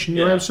separation.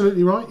 You're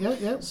absolutely right.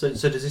 Yeah. So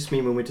does this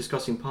mean when we're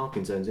discussing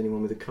parking zones,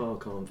 anyone with a car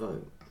can't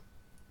vote?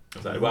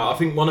 Exactly. Well, I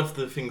think one of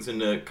the things in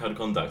the Code of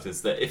Conduct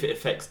is that if it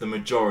affects the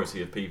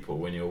majority of people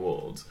when you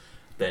award,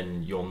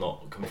 then you're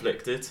not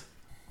conflicted.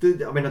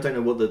 I mean, I don't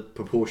know what the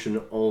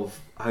proportion of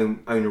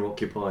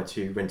owner-occupier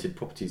to rented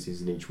properties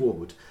is in each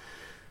ward,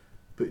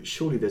 but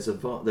surely there's a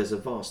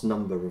vast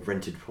number of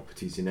rented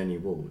properties in any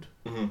ward.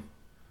 Mm-hmm.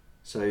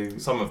 So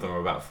some of them are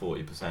about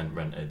 40%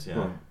 rented. Yeah.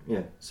 Right,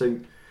 yeah.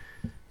 So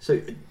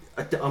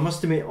I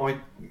must admit, I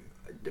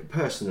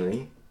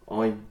personally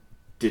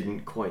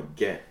didn't quite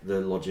get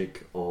the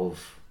logic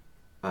of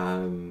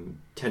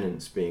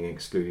tenants being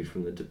excluded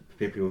from the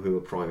people who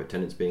are private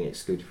tenants being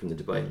excluded from the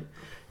debate.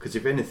 Because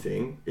if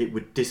anything, it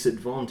would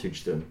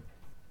disadvantage them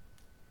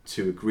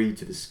to agree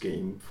to the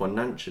scheme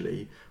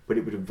financially, but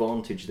it would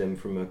advantage them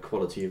from a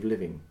quality of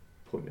living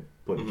point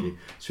of view.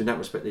 So in that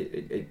respect,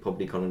 it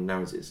probably kind of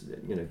narrows its,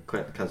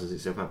 cancels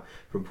itself out.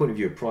 From a point of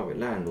view of private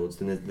landlords,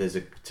 then there's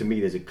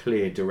a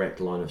clear, direct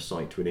line of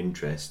sight to an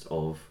interest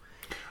of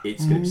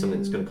it's going to be something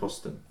that's going to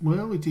cost them.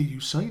 Well, you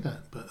say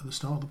that, but at the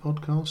start of the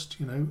podcast,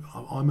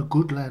 I'm a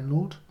good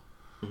landlord.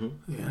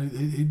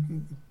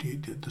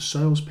 Mm-hmm. The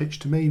sales pitch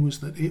to me was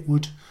that it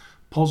would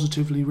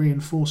positively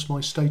reinforce my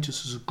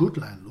status as a good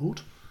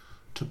landlord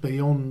to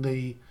be on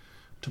the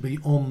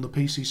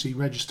PCC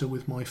register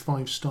with my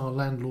 5-star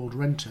landlord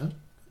renter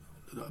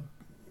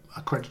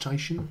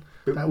accreditation.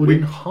 That would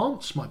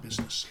enhance my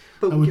business.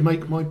 That would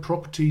make my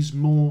properties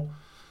more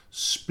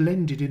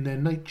splendid in their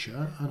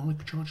nature, and I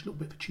could charge a little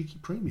bit of a cheeky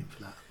premium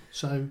for that.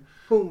 So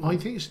I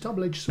think it's a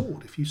double-edged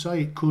sword. If you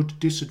say it could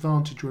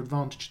disadvantage or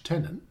advantage a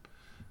tenant,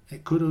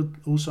 it could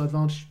also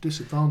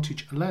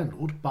disadvantage a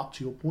landlord. But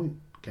to your point,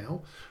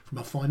 Cal, from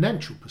a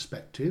financial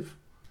perspective,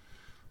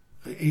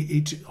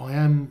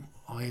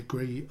 I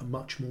agree,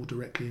 much more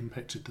directly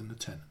impacted than the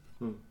tenant.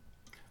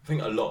 I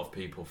think a lot of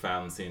people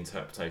found the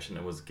interpretation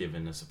that was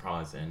given a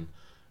surprising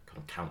kind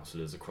of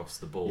councillors across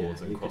the board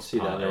and you could cross see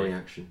that in party. their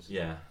reactions.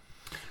 Yeah.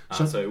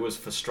 So- So it was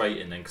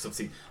frustrating then, because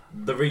obviously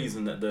the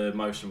reason that the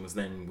motion was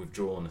then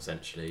withdrawn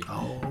essentially.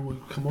 Oh, we'll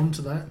come on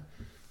to that.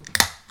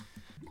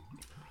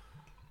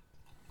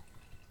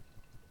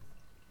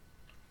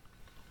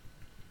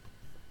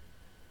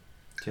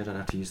 See, I don't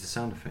have to use the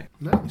sound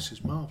effect. No, this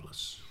is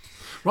marvellous.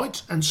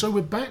 Right, and so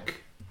we're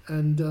back,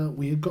 and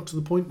we had got to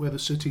the point where the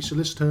city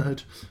solicitor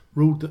had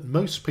ruled that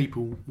most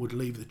people would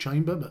leave the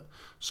chamber, but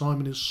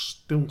Simon is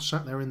still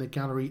sat there in the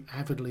gallery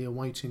avidly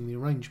awaiting the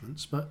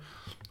arrangements. But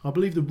I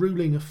believe the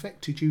ruling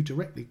affected you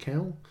directly,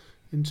 Cal,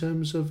 in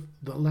terms of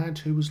the lad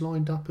who was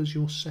lined up as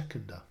your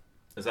seconder.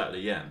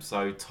 Exactly, yeah.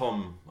 So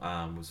Tom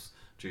was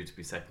due to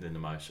be second in the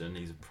motion.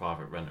 He's a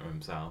private renter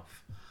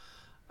himself.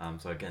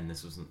 So again,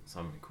 this wasn't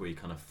something we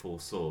kind of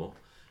foresaw.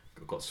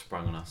 Got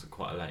sprung on us at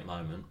quite a late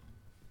moment.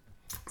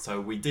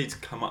 So we did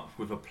come up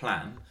with a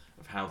plan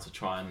of how to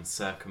try and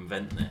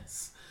circumvent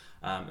this,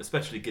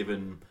 especially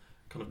given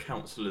kind of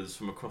councillors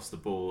from across the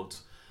board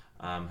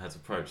had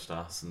approached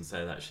us and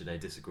said actually they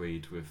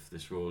disagreed with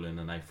this ruling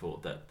and they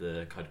thought that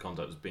the code of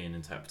conduct was being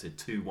interpreted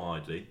too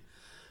widely,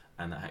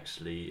 and that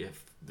actually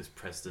if this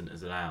precedent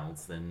is allowed,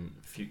 then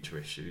future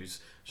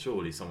issues,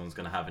 surely someone's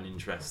going to have an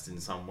interest in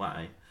some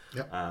way.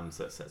 Yep.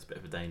 So that sets a bit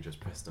of a dangerous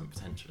precedent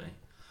potentially.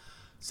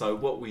 So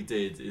what we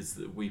did is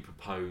that we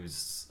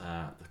proposed the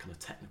kind of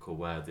technical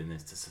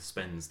wordiness to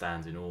suspend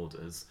standing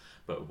orders,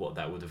 but what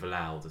that would have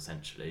allowed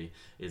essentially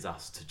is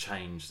us to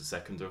change the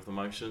seconder of the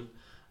motion,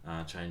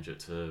 change it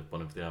to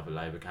one of the other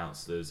Labour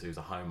councillors who's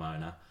a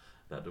homeowner,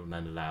 that would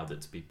then allowed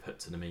it to be put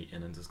to the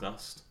meeting and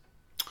discussed.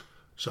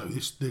 So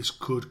this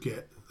could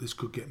get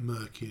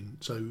murky.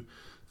 So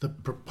the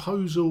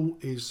proposal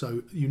is,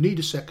 so you need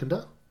a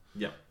seconder.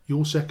 Yep.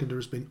 Your seconder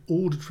has been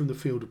ordered from the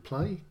field of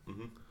play.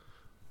 Mm-hmm.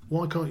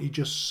 Why can't you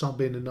just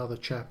sub in another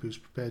chap who's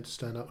prepared to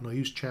stand up? And I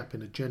use chap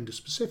in a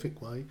gender-specific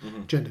way,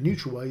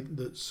 gender-neutral way,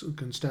 that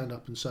can stand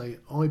up and say,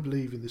 I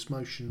believe in this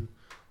motion,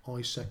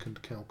 I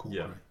second Cal Corkery.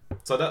 Yeah.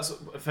 So that's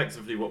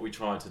effectively what we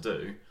tried to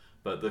do,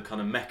 but the kind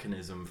of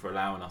mechanism for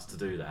allowing us to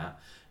do that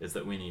is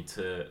that we need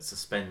to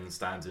suspend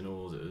standing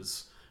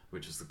orders,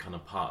 which is the kind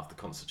of part of the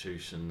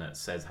constitution that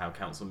says how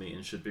council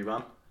meetings should be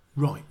run.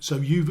 Right, so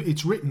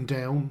it's written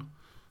down,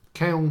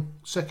 Cal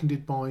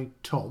seconded by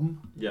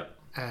Tom, Yep.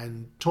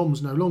 and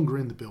Tom's no longer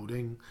in the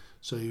building,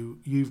 so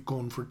you've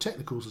gone for a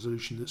technical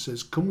solution that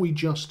says, can we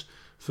just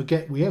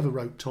forget we ever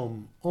wrote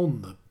Tom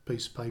on the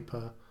piece of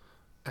paper,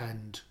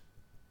 and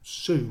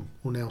Sue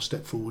will now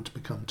step forward to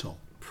become Tom?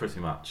 Pretty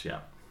much,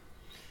 yeah.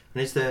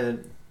 And is there,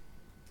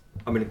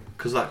 I mean,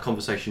 because that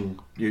conversation,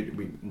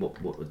 what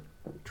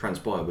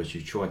transpired was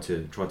you tried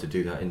to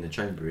do that in the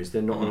chamber. Is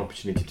there not an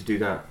opportunity to do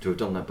that, to have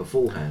done that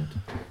beforehand?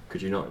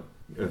 Could you not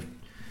have?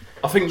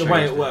 I think the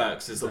way it changed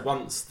works is that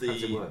once How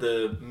does it work?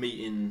 the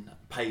meeting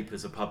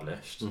papers are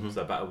published,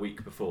 so about a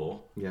week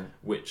before, Yeah.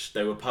 which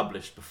they were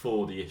published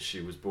before the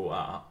issue was brought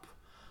up,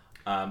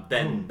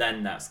 then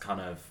that's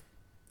kind of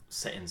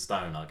set in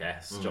stone, I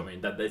guess. Do you know what I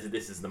mean? That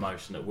this is the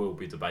motion that will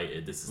be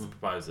debated, this is the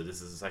proposer,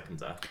 this is the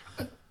seconder.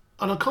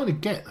 And I kind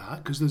of get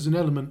that, because there's an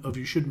element of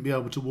you shouldn't be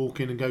able to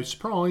walk in and go,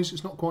 surprise,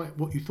 it's not quite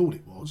what you thought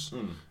it was,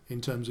 in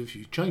terms of if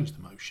you change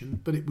the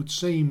motion. But it would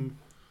seem,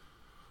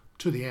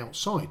 to the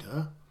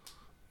outsider,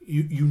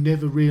 you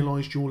never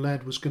realised your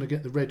lad was going to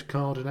get the red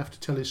card and have to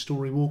tell his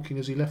story walking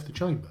as he left the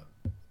chamber.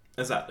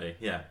 Exactly,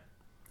 yeah.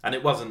 And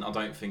it wasn't, I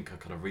don't think, a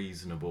kind of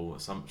reasonable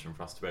assumption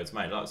for us to be able to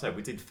make. Like I said,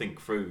 we did think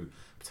through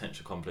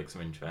potential conflicts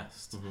of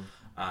interest,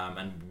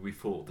 and we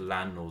thought the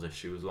landlord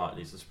issue was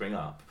likely to spring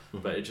up,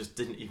 but it just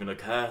didn't even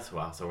occur to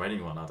us or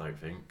anyone, I don't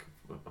think,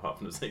 apart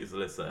from the city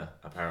solicitor,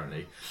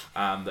 apparently,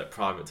 that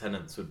private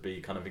tenants would be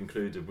kind of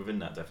included within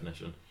that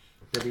definition.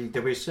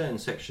 There'll be a certain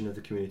section of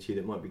the community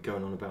that might be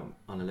going on about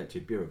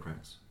unelected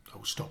bureaucrats.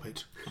 Oh, stop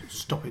it.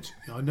 Stop it.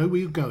 I know where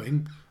you're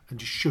going, and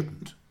you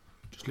shouldn't.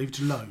 Just leave it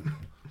alone.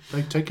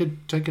 Take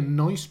a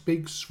nice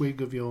big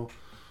swig of your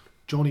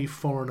Johnny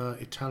Foreigner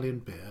Italian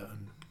beer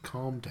and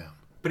calm down.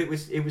 But it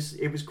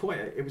was quite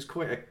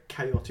a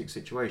chaotic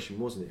situation,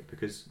 wasn't it?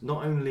 Because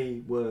not only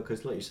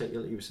because like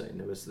you were saying,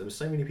 there were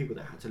so many people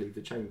that had to leave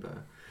the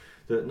chamber,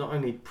 that not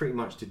only pretty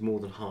much did more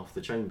than half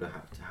the chamber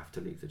have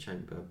to leave the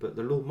chamber, but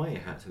the Lord Mayor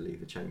had to leave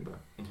the chamber.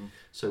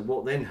 So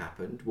what then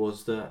happened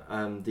was that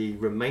the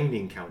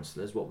remaining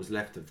councillors, what was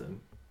left of them,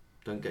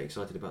 don't get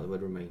excited about the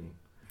word remaining.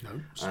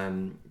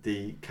 No.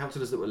 The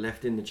councillors that were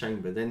left in the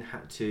chamber then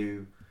had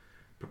to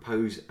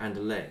propose and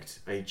elect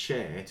a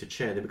chair to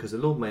chair them, because the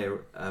Lord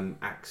Mayor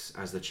acts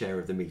as the chair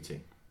of the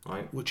meeting,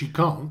 right? Which he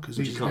can't, because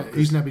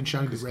he's now been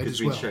shown the red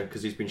as well.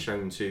 Because he's been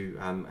shown to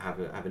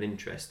have an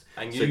interest.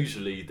 And So-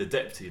 usually the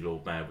Deputy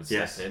Lord Mayor would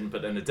step in,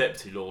 but then the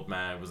Deputy Lord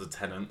Mayor was a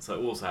tenant, so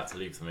also had to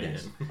leave the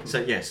meeting.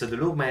 So the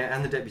Lord Mayor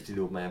and the Deputy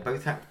Lord Mayor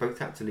both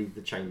had to leave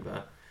the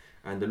chamber,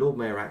 And the Lord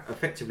Mayor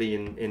effectively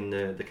in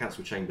the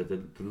council chamber,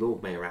 the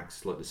Lord Mayor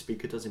acts like the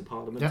Speaker does in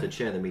Parliament to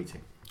chair the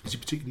meeting. Is he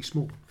particularly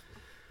small?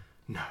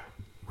 No.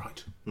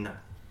 Right. No.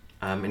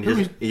 And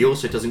he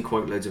also doesn't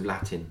quote loads of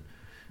Latin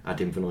ad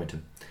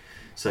infinitum.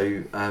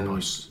 So,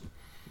 Nice.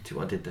 See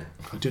what I did there?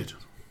 I did.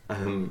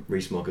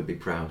 Rees-Mogg would be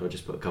proud. I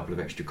just put a couple of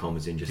extra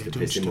commas in just to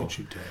piss him off.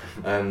 You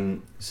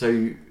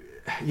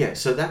dare.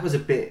 So that was a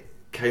bit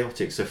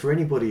chaotic. So for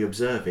anybody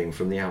observing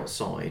from the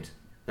outside,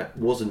 that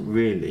wasn't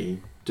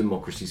really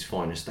democracy's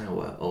finest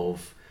hour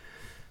of,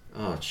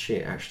 oh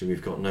shit, actually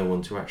we've got no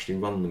one to actually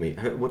run the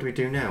meeting. What do we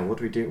do now? What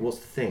do we do? What's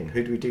the thing?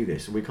 Who do we do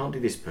this? We can't do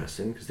this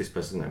person because this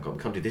person's now gone.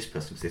 We can't do this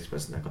person because this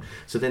person's now gone.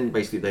 So then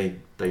basically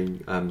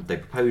they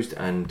proposed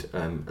and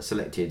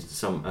selected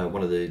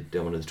one of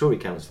the Tory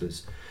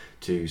councillors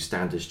to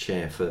stand as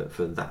chair for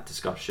that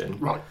discussion.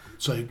 Right.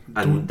 So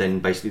then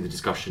basically the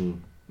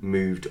discussion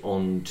moved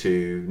on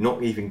to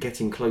not even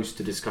getting close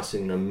to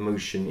discussing a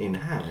motion in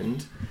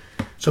hand.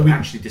 So we're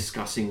actually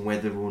discussing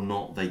whether or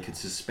not they could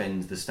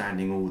suspend the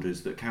standing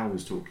orders that Cal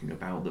was talking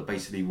about, that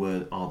basically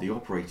are the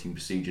operating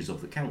procedures of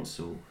the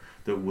council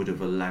that would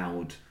have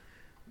allowed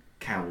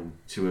Cal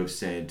to have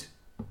said,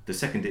 the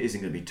second it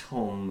isn't going to be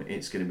Tom,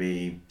 it's going to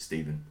be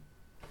Stephen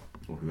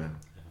or whoever.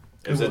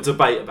 It was a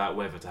debate about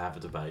whether to have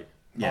a debate.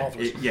 Yeah,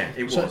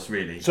 it was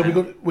really. So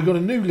we got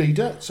a new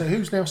leader. So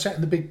who's now sat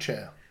in the big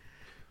chair?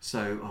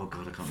 So, oh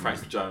god, I can't Frank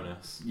remember.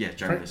 Jonas. Yeah,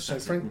 Jonas.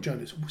 Frank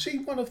Jonas. Was he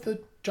one of the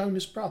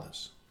Jonas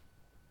brothers?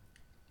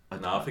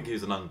 No, I think he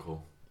was an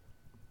uncle.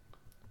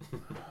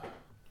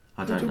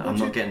 I don't know. I'm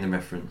not getting the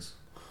reference.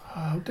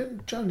 Oh,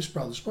 didn't Jonas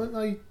brothers? Weren't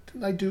they?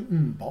 Didn't they do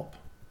Bop?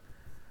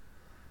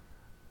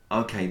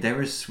 Okay,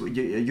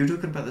 you're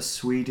talking about the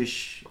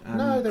Swedish.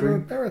 No, they were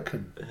group?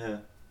 American. Yeah.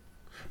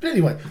 But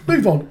anyway,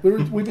 move on.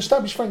 We've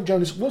established Frank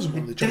Jonas wasn't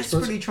one of the Jonas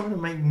brothers. Desperately trying to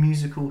make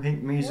musical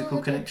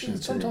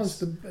connections. Sometimes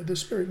the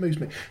spirit moves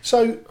me.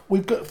 So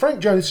we've got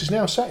Frank Jonas is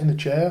now sat in the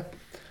chair,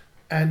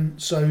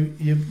 and so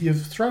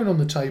you've thrown on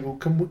the table.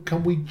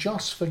 Can we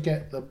just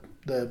forget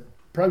the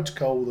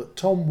protocol that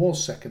Tom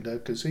was seconder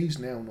because he's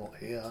now not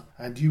here,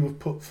 and you have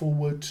put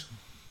forward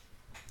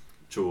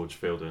George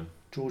Fielding.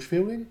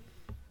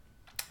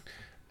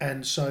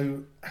 And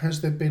so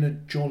has there been a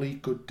jolly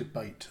good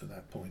debate at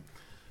that point?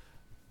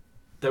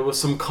 There were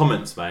some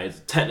comments made.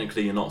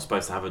 Technically, you're not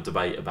supposed to have a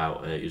debate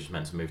about it. You're just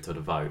meant to move to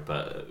the vote.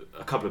 But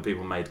a couple of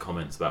people made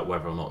comments about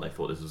whether or not they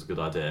thought this was a good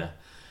idea.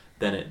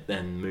 Then it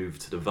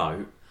moved to the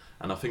vote.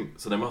 And I think,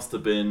 so there must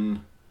have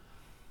been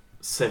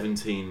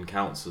 17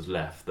 councillors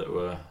left that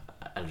were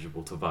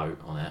eligible to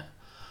vote on it.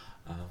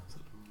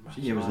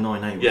 It was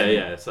 9-8.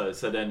 Yeah. So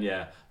then,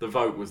 the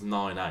vote was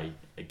 9-8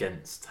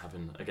 against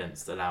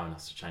allowing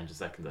us to change the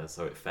seconder.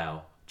 So it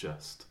fell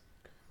just.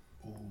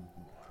 Ooh.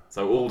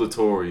 So all the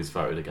Tories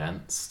voted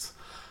against.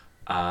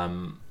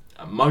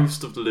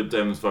 Most of the Lib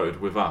Dems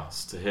voted with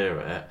us to hear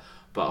it,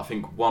 but I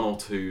think one or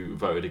two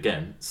voted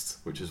against,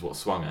 which is what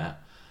swung it,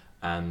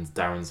 and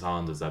Darren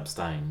Sanders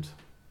abstained.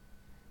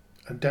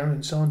 And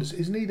Darren Sanders,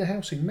 isn't he the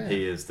housing mayor?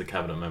 He is the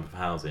cabinet member for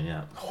housing,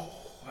 yeah.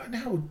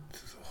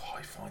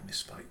 I find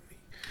this fake.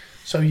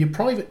 So your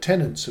private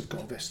tenants have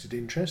got a vested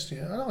interest,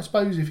 yeah. And I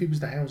suppose if he was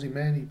the housing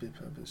mayor, he'd be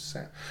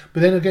sat. But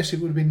then I guess it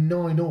would have been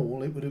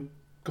 9-all. It would have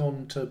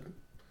gone to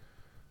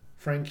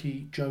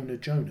Frankie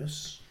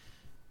Jonas,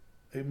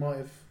 who might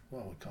have,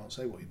 well, we can't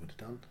say what he would have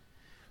done.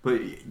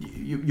 But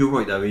you're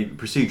right though.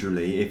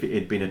 Procedurally, if it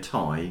had been a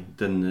tie,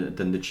 then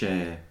the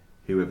chair,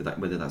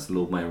 whether that's the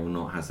Lord Mayor or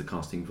not, has the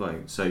casting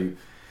vote. So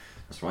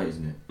that's right,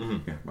 isn't it?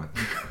 Mm-hmm. Yeah,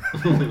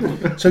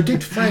 right. So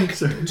did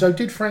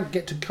Frank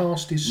get to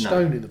cast his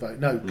stone in the vote?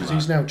 No, because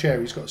he's now chair.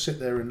 He's got to sit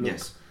there and look.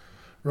 Yes.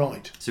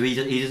 Right. So he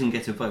doesn't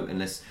get to vote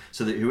is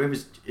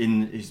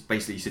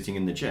basically sitting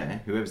in the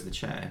chair. Whoever's the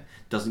chair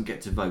doesn't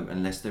get to vote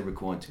unless they're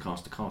required to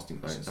cast a casting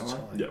vote. Is that right?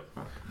 Yeah.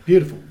 Right.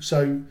 Beautiful.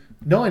 So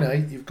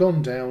 9-8, you've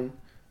gone down.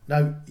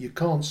 No, you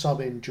can't sub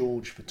in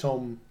George for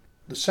Tom.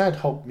 The sad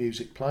hog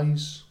music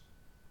plays,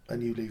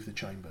 and you leave the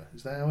chamber.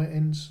 Is that how it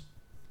ends?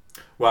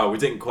 Well, we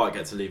didn't quite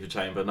get to leave the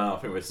chamber. No, I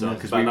think we're still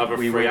about another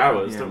 3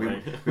 hours,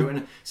 didn't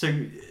we?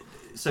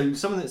 So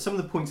some of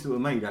the points that were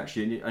made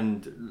actually,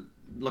 and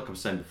like I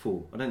was saying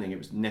before, I don't think it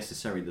was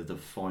necessarily the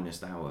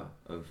finest hour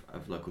of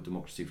local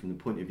democracy from the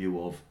point of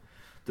view of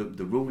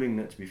the ruling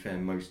that, to be fair,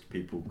 most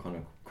people kind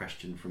of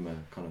question from a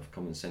kind of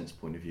common sense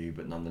point of view,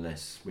 but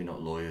nonetheless, we're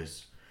not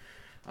lawyers.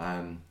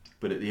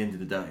 But at the end of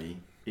the day,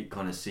 it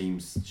kind of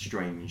seems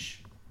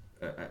strange,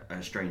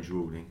 a strange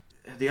ruling.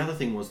 The other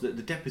thing was that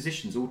the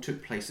depositions all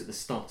took place at the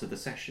start of the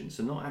session,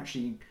 so not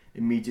actually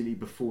immediately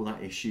before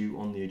that issue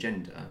on the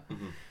agenda.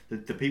 Mm-hmm.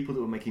 The people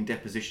that were making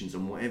depositions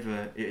on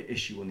whatever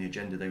issue on the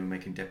agenda they were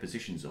making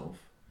depositions of,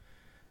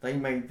 they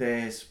made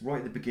theirs right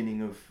at the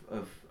beginning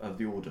of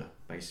the order,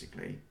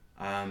 basically.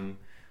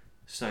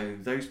 So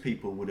those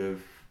people would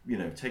have,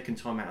 taken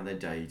time out of their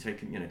day,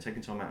 taken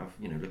time out of,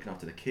 looking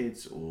after the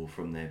kids or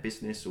from their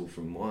business or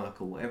from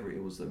work or whatever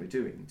it was they were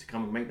doing to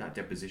come and make that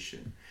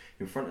deposition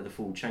in front of the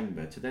full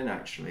chamber to then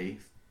actually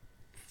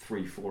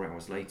 3-4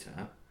 hours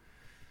later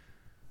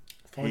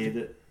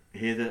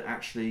hear that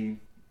actually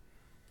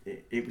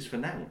it was for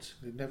naught.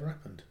 It never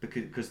happened.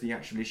 Because the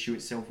actual issue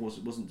itself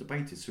wasn't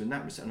debated. So in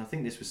that respect, and I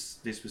think this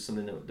was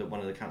something that one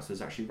of the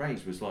councillors actually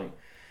raised, was like,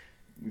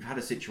 we've had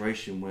a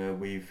situation where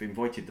we've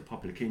invited the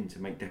public in to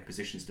make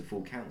depositions to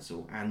full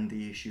council, and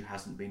the issue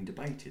hasn't been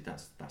debated.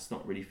 That's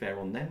not really fair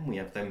on them. We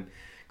have them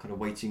kind of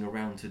waiting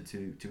around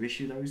to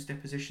issue those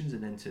depositions,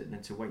 and then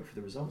to wait for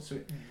the results. So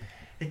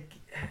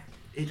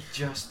it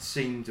just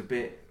seemed a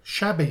bit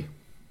shabby.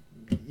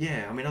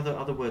 Yeah, I mean,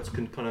 other words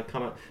can kind of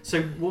come up.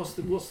 So what's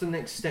the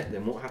next step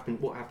then? What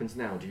happens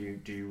now? Do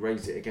you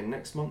raise it again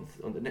next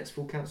month on the next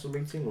full council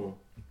meeting, or?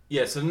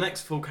 Yeah, so the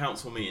next full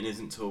council meeting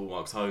isn't till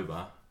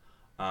October.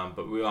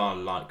 But we are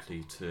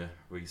likely to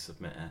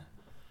resubmit it.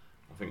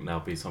 I think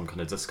there'll be some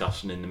kind of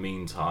discussion in the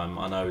meantime.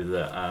 I know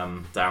that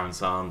Darren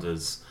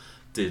Sanders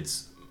did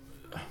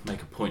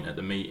make a point at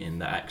the meeting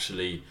that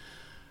actually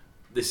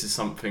this is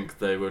something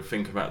they would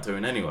think about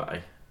doing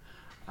anyway,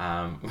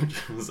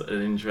 which was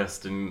an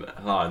interesting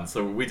line.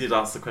 So we did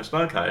ask the question,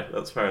 okay,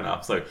 that's fair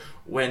enough. So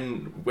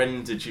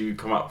when did you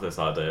come up with this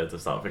idea to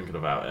start thinking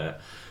about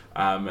it?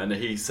 And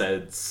he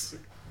said,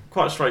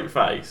 quite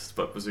straight-faced,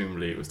 but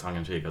presumably it was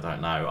tongue-in-cheek, I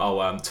don't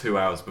know. 2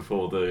 hours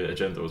before the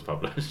agenda was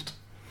published.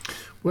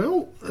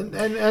 Well,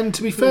 and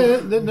to be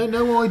fair,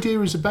 no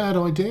idea is a bad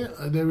idea.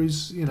 There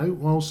is,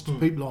 whilst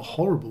people are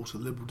horrible to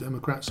the Liberal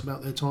Democrats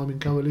about their time in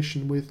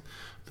coalition with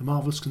the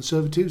marvellous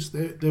Conservatives,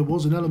 there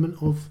was an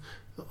element of,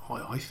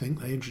 I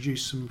think they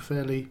introduced some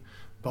fairly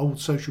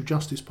bold social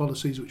justice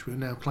policies which we're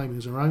now claiming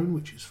as our own,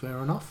 which is fair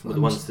enough. Well,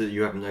 the ones that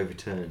you haven't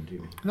overturned, do you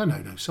mean?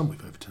 No, some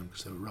we've overturned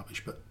because they were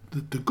rubbish, but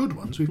the good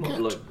ones we've kept.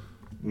 Like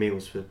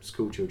meals for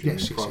school children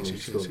yes, in primary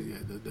school. Yeah,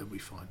 they'll be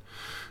fine.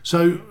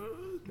 So,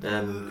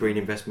 Green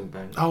Investment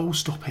Bank. Oh,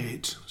 stop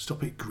it,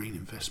 Green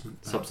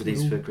Investment Bank.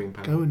 Subsidies for green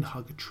power. Go and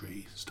hug a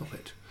tree. Stop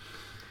it.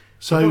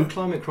 So,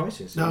 climate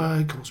crisis. No,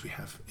 of course we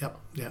have. Yep.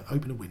 Yeah.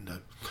 Open a window.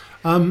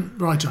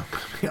 Right.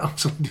 I'm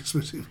something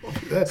dismissive.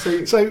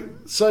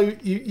 So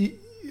you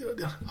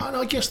and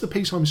I guess the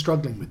piece I'm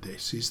struggling with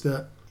this is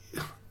that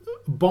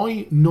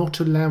by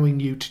not allowing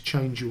you to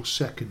change your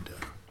seconder,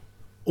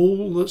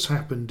 all that's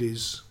happened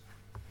is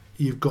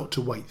you've got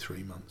to wait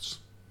 3 months.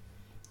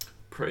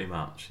 Pretty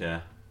much,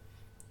 yeah.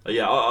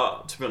 Yeah,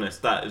 to be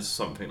honest, that is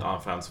something that I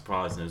found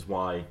surprising, is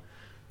why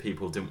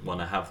people didn't want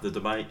to have the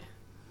debate.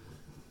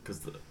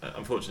 Because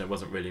unfortunately, there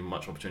wasn't really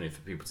much opportunity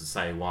for people to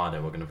say why they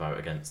were going to vote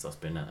against us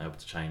being able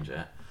to change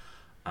it.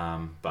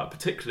 But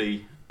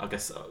particularly, I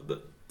guess,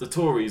 the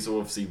Tories are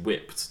obviously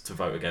whipped to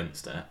vote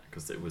against it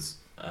because it was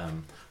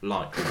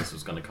likely this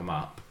was going to come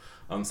up.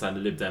 I understand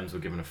the Lib Dems were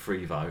given a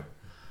free vote.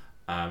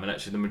 And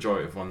actually the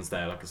majority of ones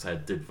there, like I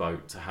said, did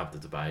vote to have the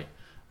debate.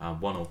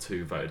 1 or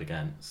 2 voted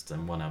against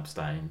and 1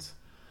 abstained.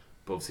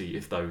 But obviously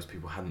if those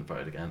people hadn't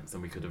voted against,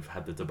 then we could have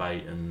had the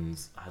debate and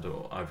had it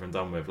over and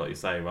done with, like you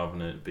say, rather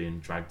than it being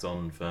dragged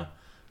on for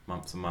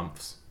months and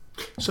months.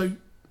 So, and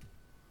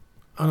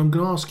I'm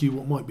going to ask you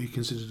what might be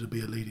considered to be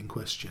a leading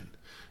question.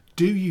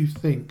 Do you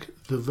think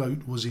the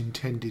vote was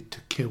intended to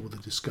kill the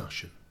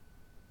discussion?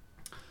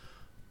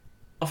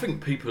 I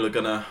think people are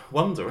going to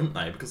wonder, aren't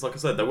they? Because like I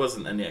said, there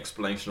wasn't any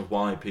explanation of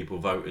why people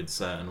voted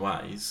certain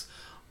ways.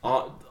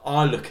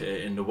 I look at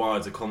it in the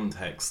wider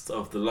context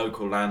of the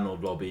local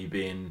landlord lobby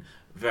being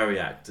very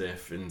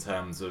active in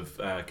terms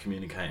of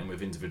communicating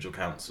with individual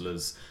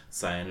councillors,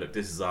 saying, look,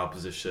 this is our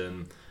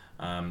position.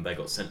 They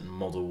got sent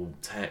model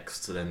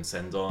text to then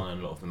send on,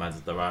 and a lot of them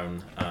added their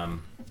own kind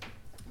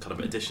of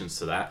additions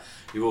to that.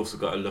 You've also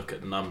got to look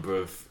at the number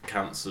of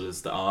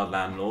councillors that are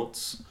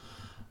landlords.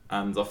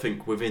 And I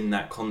think within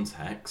that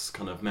context,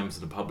 kind of members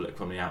of the public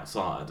from the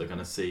outside are going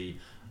to see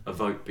a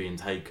vote being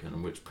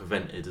taken which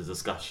prevented a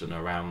discussion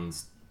around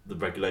the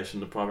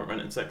regulation of the private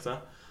renting sector.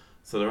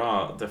 So there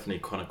are definitely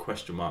kind of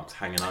question marks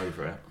hanging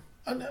over it.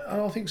 And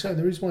I think so.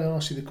 The reason why I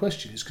asked you the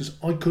question is because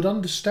I could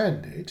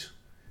understand it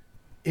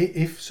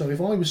if I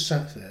was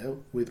sat there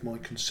with my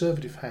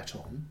Conservative hat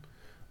on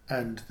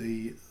and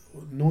the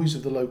noise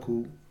of the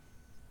local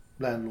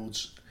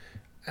landlords,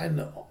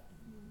 and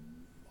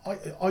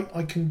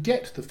I can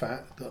get the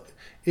fact that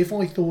if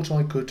I thought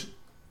I could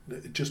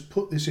just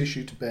put this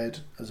issue to bed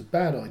as a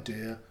bad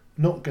idea,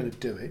 not going to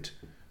do it,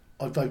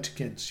 I'd vote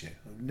against you.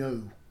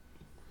 No,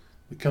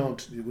 we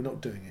can't, we're not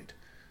doing it.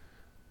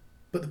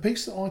 But the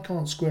piece that I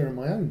can't square in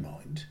my own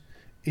mind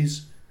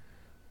is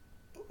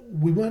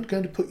we weren't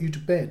going to put you to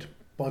bed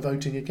by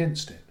voting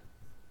against it.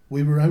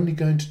 We were only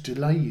going to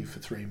delay you for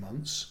 3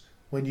 months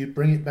when you'd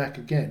bring it back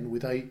again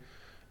with a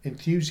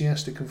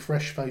enthusiastic and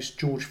fresh-faced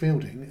George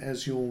Fielding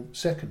as your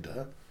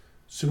seconder.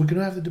 So we're going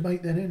to have the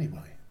debate then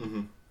anyway.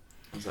 Mm-hmm.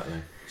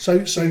 Exactly.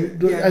 So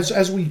yeah.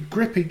 as we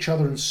grip each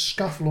other and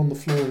scuffle on the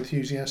floor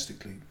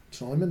enthusiastically,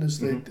 Simon, as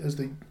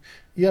the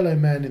yellow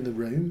man in the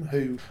room,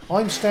 who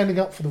I'm standing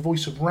up for the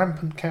voice of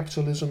rampant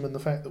capitalism and the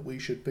fact that we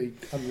should be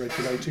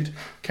unregulated.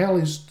 Cal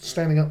is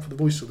standing up for the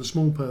voice of the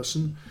small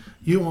person.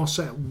 You are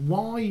saying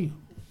why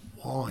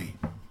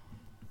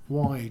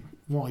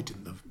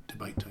didn't the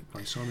debate take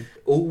place, Simon?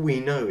 All we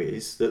know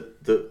is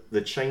that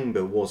the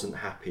Chamber wasn't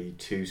happy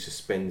to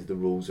suspend the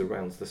rules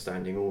around the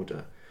standing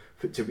order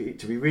to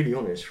be really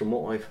honest, from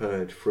what I've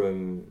heard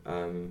from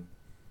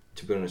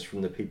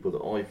from the people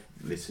that I've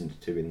listened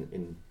to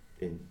in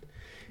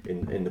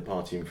the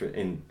party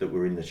that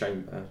were in the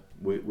chamber,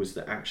 was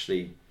that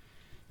actually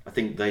I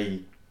think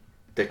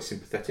they're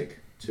sympathetic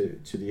to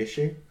the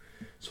issue.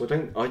 So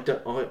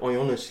I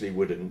honestly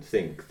wouldn't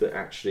think that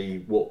actually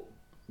what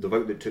the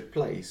vote that took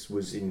place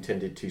was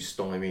intended to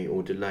stymie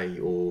or delay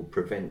or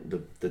prevent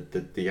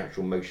the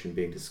actual motion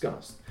being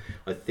discussed.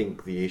 I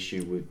think the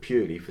issue would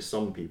purely, for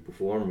some people,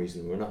 for one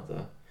reason or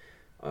another,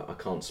 I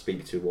can't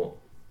speak to what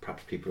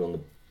perhaps people on the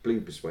blue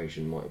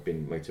persuasion might have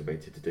been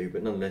motivated to do,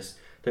 but nonetheless,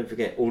 don't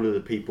forget all of the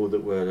people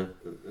that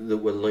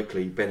were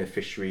likely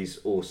beneficiaries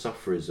or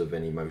sufferers of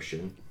any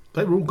motion.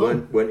 They were all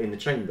gone. Weren't in the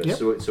chamber.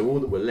 Yep. So all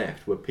that were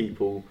left were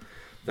people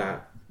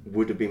that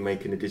would have been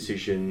making a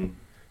decision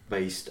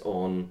based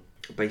on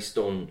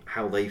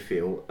how they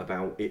feel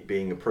about it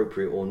being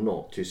appropriate or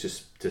not to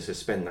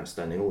suspend that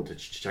standing order, to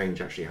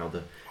change actually how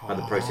the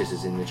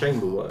processes in the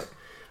chamber work.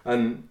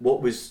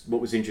 What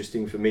was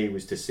interesting for me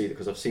was to see that,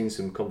 because I've seen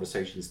some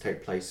conversations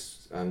take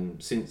place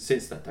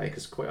since that day,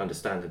 because quite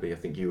understandably I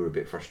think you were a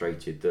bit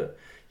frustrated that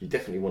you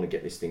definitely want to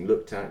get this thing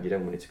looked at, you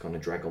don't want it to kind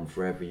of drag on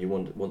forever, you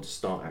want to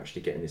start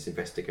actually getting this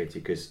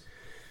investigated, because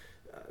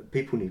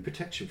people need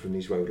protection from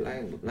these road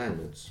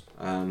landlords.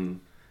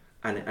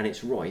 And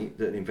it's right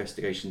that an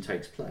investigation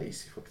takes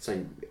place. If I could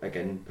say,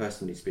 again,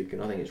 personally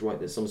speaking, I think it's right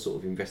that some sort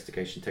of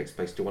investigation takes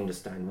place to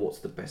understand what's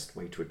the best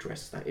way to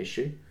address that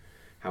issue.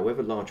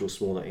 However large or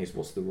small that is,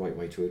 what's the right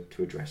way to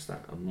address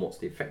that, and what's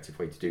the effective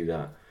way to do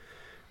that?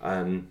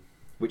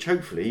 Which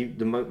hopefully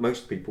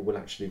most people will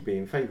actually be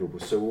in favourable.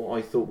 So what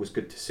I thought was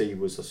good to see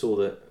was I saw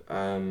that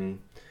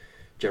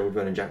Gerald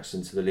Vernon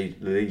Jackson, to the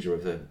leader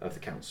of the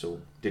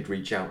council, did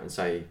reach out and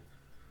say,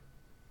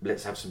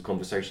 let's have some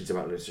conversations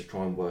about, let's just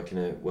try and work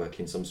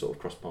in some sort of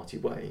cross-party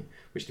way,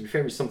 which, to be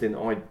fair, is something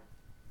that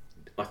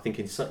I think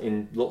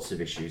in lots of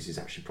issues is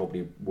actually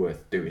probably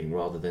worth doing,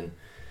 rather than,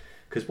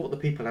 because what the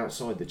people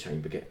outside the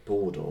chamber get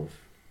bored of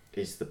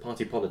is the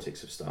party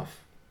politics of stuff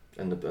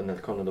and the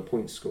kind of the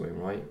point scoring,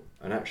 right?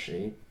 And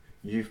actually,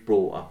 you've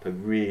brought up a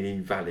really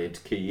valid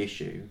key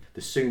issue.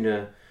 The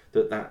sooner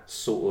that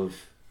sort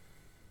of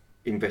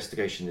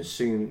investigation, the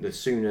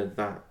sooner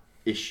that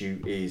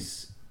issue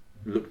is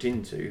looked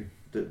into,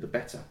 the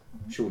better,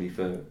 surely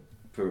for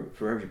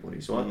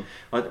everybody. So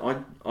I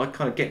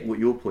kind of get what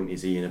your point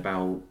is, Ian,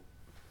 about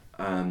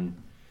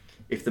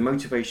if the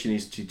motivation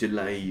is to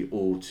delay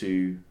or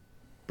to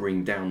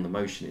bring down the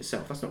motion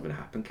itself, that's not going to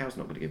happen. Cow's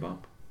not going to give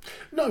up.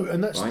 No,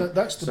 and that's right?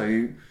 that's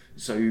the...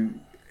 So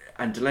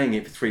and delaying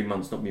it for 3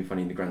 months, not being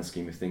funny in the grand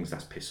scheme of things,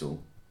 that's piss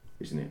all,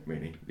 isn't it?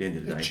 Really, at the end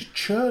of the day,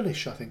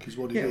 churlish, I think, is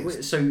what it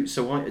is.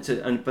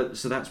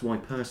 So that's why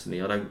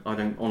personally, I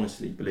don't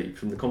honestly believe,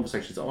 from the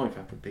conversations that I've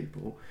had with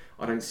people,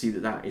 I don't see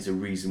that is a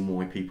reason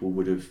why people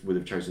would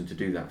have chosen to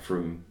do that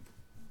from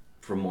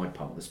my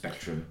part of the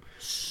spectrum.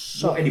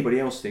 So, what anybody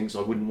else thinks,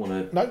 I wouldn't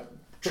want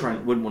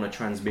to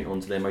transmit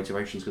onto their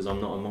motivations, because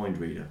I'm not a mind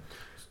reader.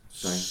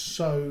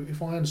 So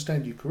if I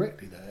understand you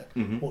correctly there,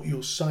 what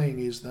you're saying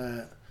is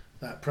that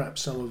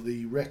perhaps some of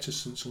the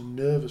reticence or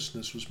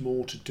nervousness was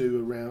more to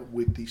do around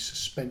with the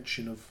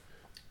suspension of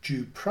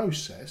due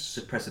process.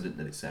 The precedent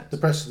that it sets. The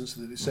precedence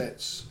that it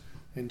sets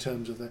in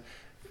terms of that.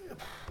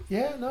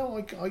 Yeah,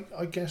 no,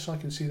 I guess I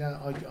can see that.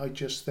 I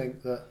just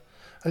think that...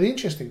 And the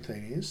interesting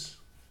thing is,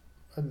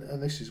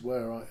 and this is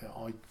where I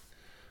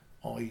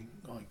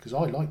because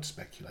I like to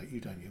speculate, you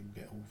don't, you'll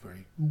get all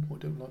very, I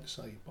don't like to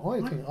say, but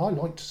I think I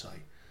like to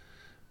say,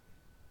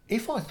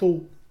 if I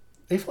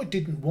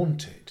didn't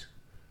want it,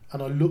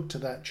 and I looked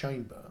at that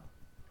chamber,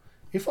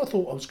 if I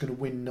thought I was going to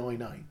win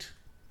 9-8,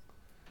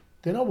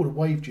 then I would have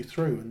waved you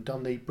through and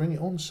done the bring it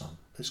on, son.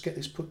 Let's get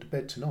this put to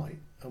bed tonight,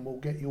 and we'll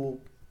get your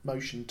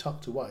motion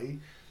tucked away.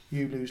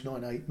 You lose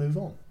 9-8, move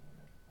on.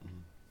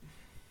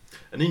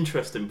 An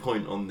interesting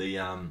point on the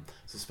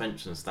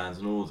suspension of stands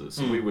and orders.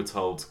 So we were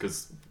told,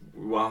 because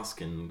we were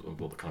asking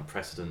what the kind of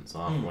precedents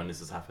are when this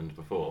has happened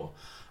before.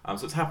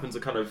 So it's happened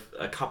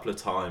a couple of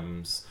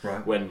times,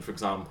 right, when, for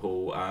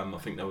example, I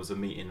think there was a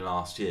meeting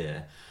last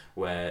year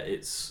where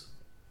it's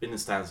in the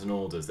stands and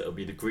orders that it'll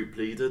be the group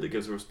leader that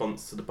gives a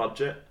response to the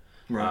budget.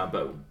 Right.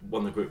 But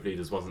one of the group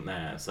leaders wasn't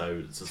there,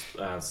 so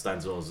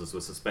stands and orders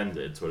were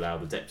suspended to allow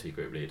the deputy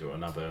group leader or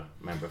another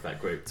member of that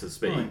group to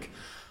speak. Right.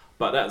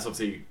 But that's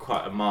obviously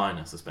quite a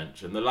minor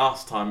suspension. The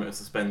last time it was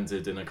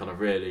suspended in a kind of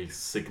really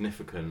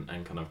significant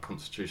and kind of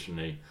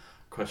constitutionally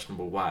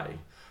questionable way,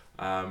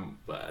 and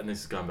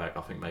this is going back,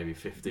 I think, maybe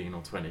 15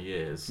 or 20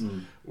 years,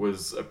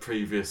 was a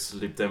previous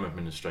Lib Dem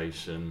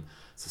administration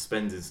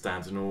suspended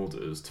stands and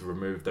orders to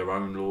remove their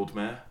own Lord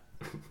Mayor.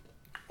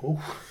 Oh,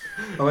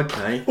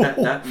 okay.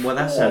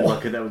 That sounds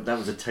like that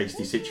was a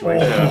tasty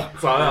situation.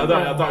 So I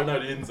don't know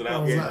the ins and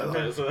outs.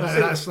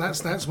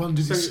 That's one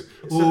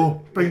to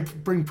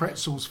bring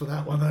pretzels for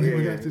that one.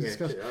 We're going to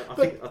discuss. I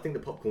think the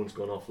popcorn's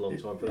gone off a long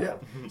time for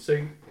that.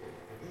 So.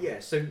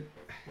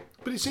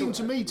 But it seemed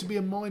to me to be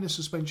a minor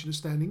suspension of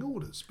standing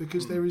orders,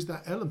 because there is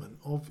that element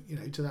of,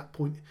 to that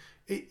point,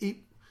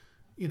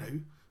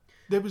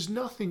 there was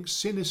nothing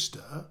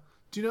sinister.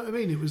 Do you know what I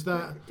mean? It was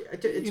that,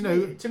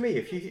 To me,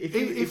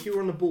 if you're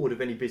on the board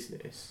of any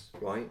business,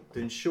 right,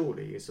 then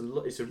surely it's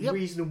a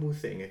reasonable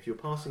thing if you're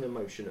passing a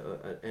motion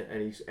at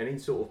any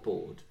sort of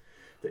board,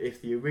 that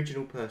if the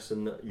original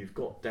person that you've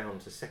got down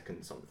to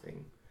second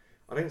something,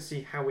 I don't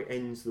see how it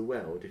ends the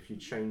world if you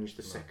change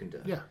the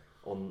seconder. Yeah.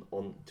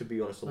 On to be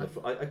honest,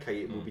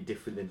 it will be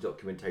different than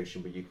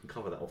documentation, but you can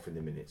cover that off in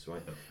the minutes,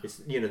 right? It's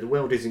the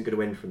world isn't going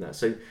to end from that.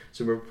 So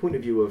from a point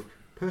of view of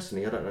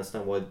personally, I don't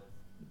understand why.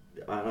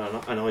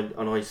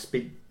 And I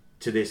speak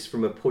to this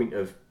from a point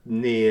of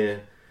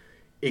near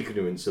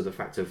ignorance of the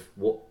fact of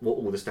what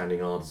all the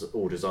standing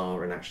orders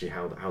are and actually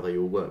how they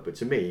all work. But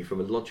to me, from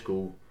a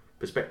logical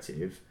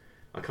perspective,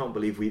 I can't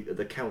believe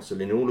the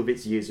council in all of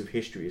its years of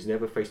history has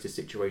never faced a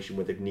situation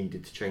where they've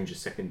needed to change a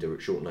seconder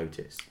at short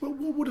notice. Well,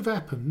 what would have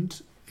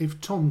happened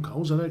if Tom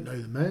Coles, I don't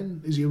know the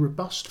man, is he a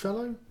robust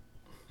fellow?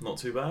 Not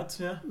too bad,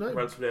 yeah. No.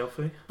 Relatively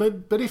healthy.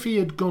 But if he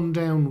had gone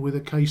down with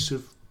a case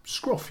of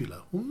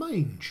scrofula or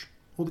mange,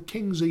 or the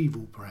King's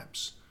Evil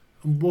perhaps,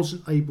 and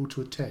wasn't able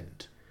to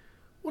attend,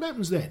 what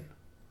happens then?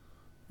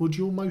 Would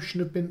your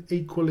motion have been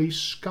equally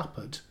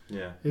scuppered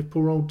if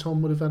poor old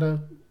Tom would have had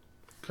a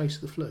case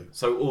of the flu?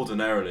 So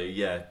ordinarily,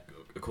 yeah,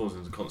 according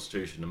to the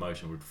Constitution, the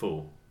motion would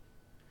fall.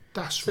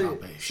 That's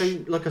rubbish.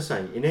 So, like I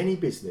say, in any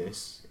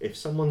business, if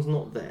someone's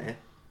not there,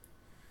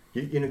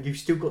 you've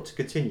still got to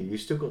continue.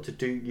 You've still got to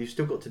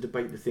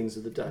debate the things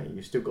of the day.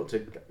 You've still got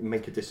to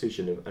make a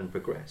decision and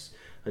progress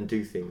and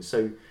do things.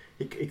 So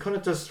it kind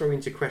of does throw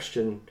into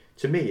question.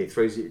 To me, it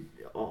throws it.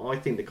 I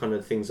think the kind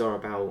of things are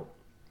about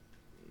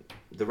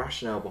the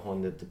rationale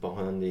behind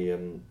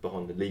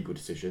the legal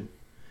decision,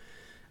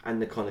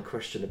 and the kind of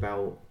question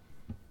about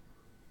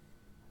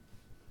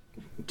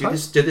do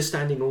the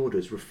standing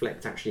orders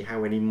reflect actually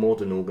how any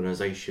modern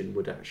organisation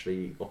would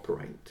actually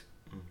operate?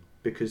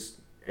 Because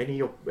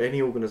any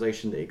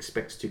organisation that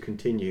expects to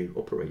continue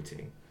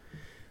operating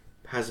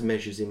has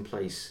measures in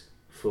place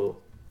for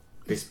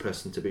this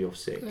person to be off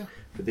sick,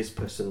 for this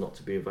person not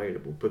to be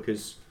available,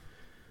 because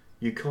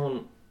you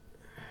can't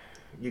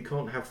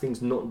have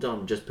things not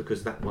done just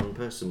because that one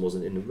person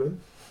wasn't in the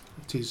room.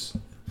 It is.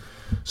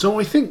 So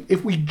I think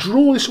if we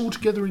draw this all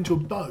together into a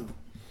bow,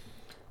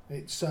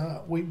 it's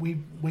we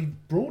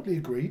broadly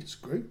agreed as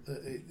a group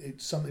that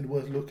it's something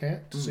worth a look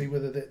at to see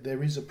whether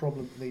there is a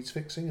problem that needs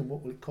fixing and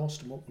what will it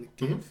cost and what will it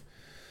give.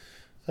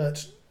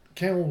 That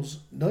Carol's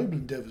noble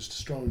endeavours to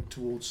strive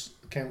towards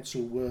the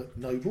council were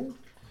noble.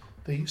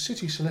 The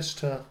city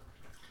solicitor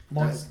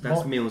That's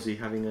Millsy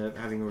having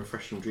a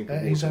refreshing drink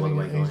of water, by the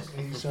way,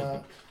 guys.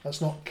 That's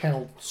not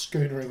Cal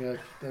schoonering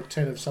a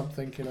tin of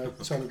something in a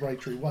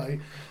celebratory way.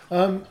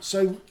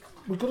 So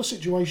we've got a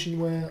situation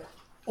where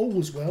all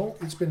was well.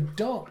 It's been a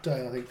dark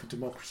day, I think, for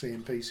democracy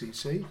in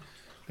PCC,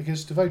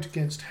 because to vote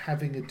against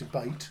having a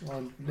debate,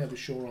 I'm never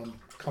sure I'm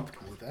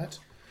comfortable with that.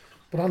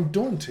 But I'm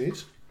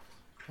daunted.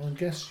 I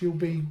guess you'll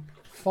be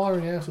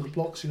firing out of the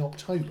blocks in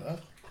October,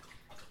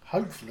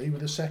 hopefully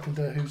with a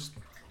seconder who's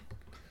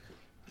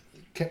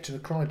kept in a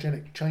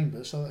cryogenic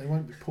chamber so that they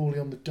won't be poorly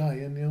on the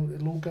day and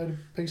it'll all go to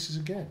pieces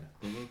again.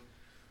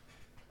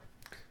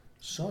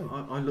 So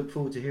I look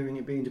forward to hearing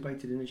it being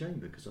debated in the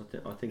chamber, because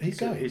I think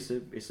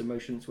it's a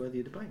motion that's worthy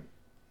of debate.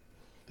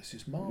 This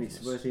is marvellous.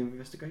 It's worthy of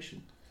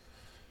investigation.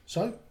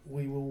 So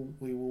we will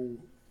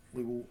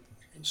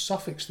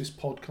suffix this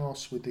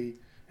podcast with the.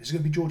 Is it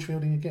going to be George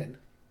Fielding again?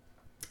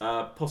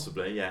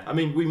 Possibly, yeah. I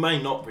mean, we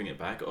may not bring it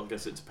back. I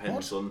guess it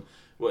depends on.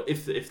 Well,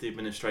 if the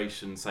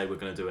administration say we're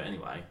going to do it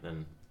anyway,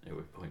 then it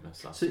would be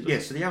pointless. So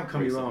the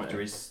outcome you're after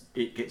is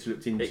it gets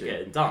looked into. It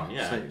getting done,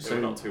 yeah. So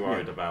we're not too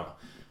worried about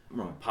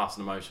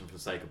passing a motion for the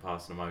sake of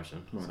passing a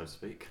motion, so to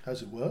speak.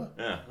 As it were.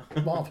 Yeah.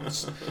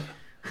 Marvellous.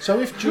 So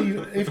if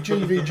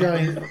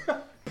GVJ,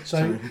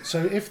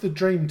 so if the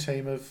dream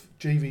team of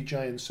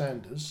GVJ and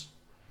Sanders,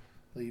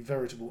 the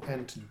veritable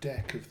Ant and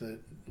Dec of the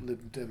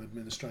Lib Dem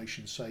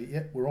administration, say,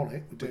 "Yep, we're on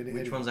it. We're doing it."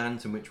 Which one's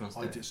Ant and which one's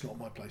Dec? It's not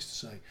my place to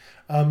say.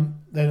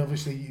 Then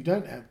obviously you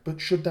don't have.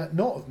 But should that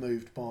not have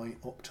moved by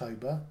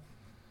October,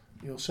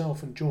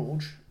 yourself and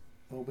George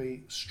will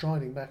be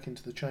striding back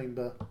into the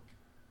chamber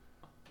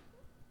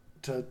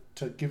to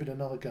give it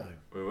another go.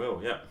 We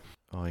will, yeah.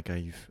 I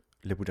gave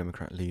Liberal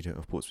Democrat leader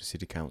of Portsmouth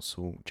City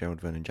Council,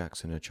 Gerald Vernon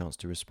Jackson, a chance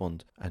to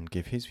respond and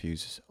give his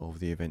views of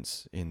the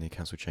events in the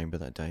council chamber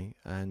that day,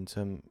 and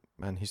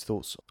his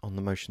thoughts on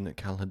the motion that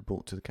Cal had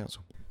brought to the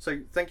council.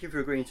 So thank you for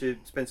agreeing to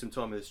spend some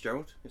time with us,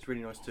 Gerald. It's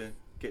really nice to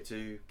get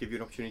to give you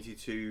an opportunity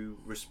to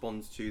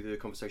respond to the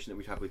conversation that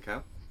we've had with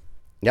Cal.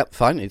 Yep,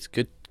 fine. It's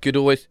good.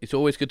 It's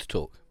always good to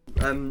talk.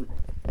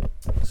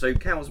 So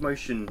Cal's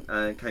motion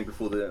came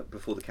before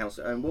the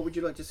council. What would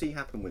you like to see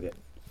happen with it?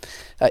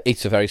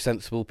 It's a very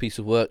sensible piece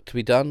of work to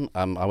be done.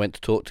 I went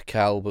to talk to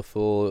Cal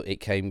before it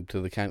came to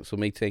the council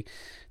meeting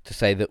to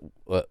say that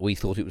we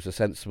thought it was a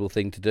sensible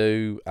thing to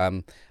do,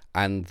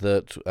 and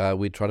that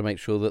we'd try to make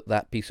sure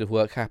that piece of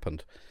work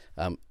happened.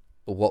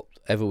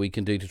 Whatever we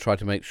can do to try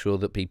to make sure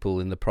that people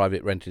in the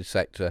private rented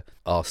sector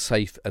are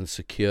safe and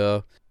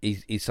secure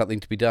is something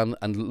to be done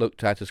and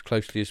looked at as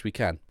closely as we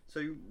can.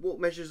 So what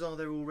measures are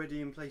there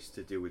already in place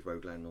to deal with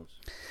rogue landlords?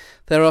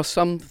 There are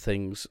some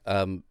things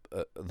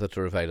that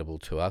are available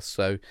to us.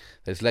 So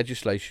there's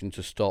legislation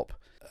to stop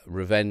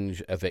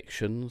revenge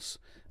evictions.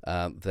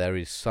 There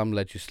is some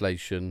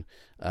legislation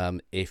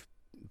if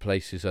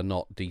places are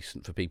not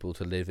decent for people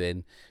to live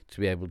in,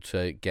 to be able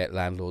to get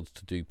landlords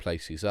to do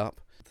places up.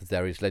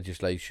 There is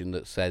legislation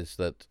that says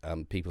that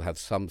people have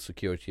some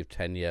security of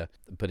tenure,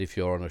 but if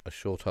you're on a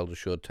short hold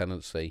assured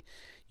tenancy,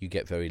 you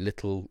get very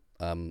little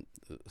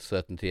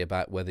certainty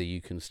about whether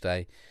you can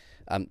stay.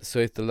 So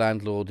if the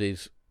landlord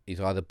is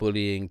either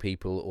bullying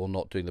people or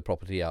not doing the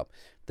property up,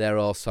 there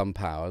are some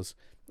powers,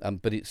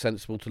 but it's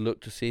sensible to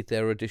look to see if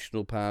there are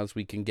additional powers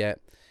we can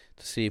get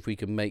to see if we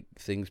can make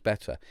things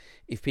better.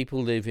 If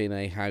people live in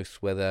a house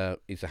where there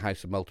is a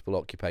house of multiple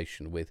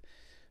occupation with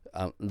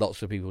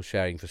lots of people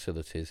sharing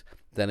facilities,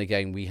 then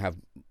again we have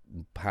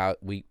power.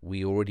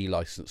 We already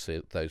license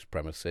those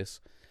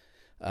premises,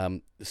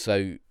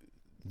 so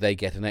they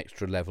get an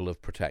extra level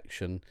of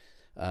protection,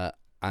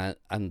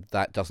 and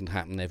that doesn't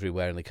happen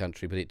everywhere in the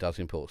country, but it does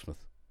in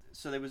Portsmouth.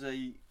 So there was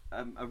a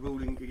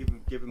ruling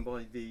given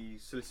by the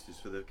solicitors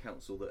for the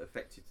council that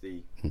affected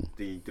the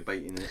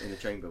debate in the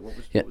chamber. What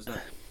was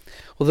that?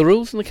 Well, the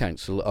rules in the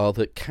council are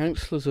that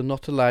councillors are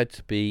not allowed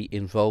to be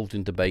involved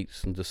in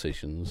debates and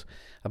decisions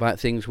about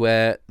things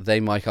where they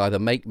might either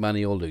make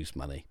money or lose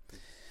money.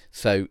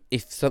 So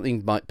if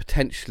something might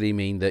potentially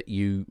mean that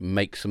you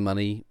make some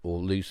money or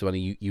lose some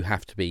money, you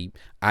have to be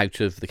out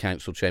of the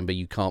council chamber.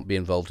 You can't be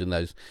involved in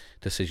those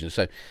decisions.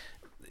 So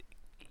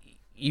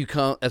you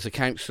can't, as a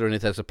councillor, and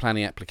if there's a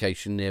planning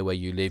application near where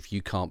you live,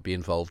 you can't be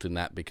involved in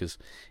that because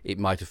it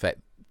might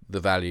affect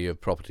the value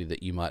of property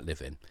that you might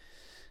live in.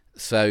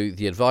 So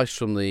the advice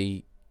from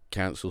the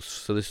council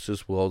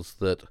solicitors was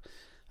that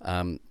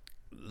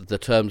the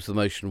terms of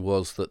the motion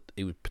was that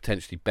it would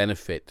potentially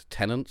benefit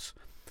tenants,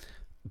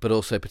 but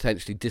also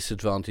potentially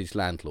disadvantage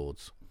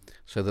landlords.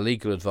 So the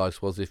legal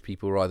advice was if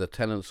people were either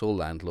tenants or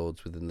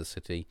landlords within the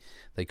city,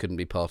 they couldn't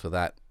be part of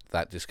that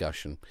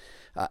discussion.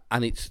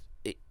 And it's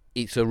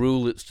a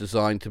rule that's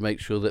designed to make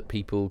sure that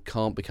people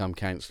can't become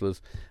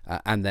councillors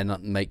and then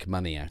not make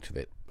money out of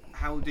it.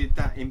 How did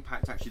that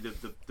impact actually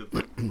the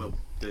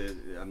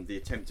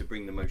attempt to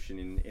bring the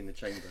motion in the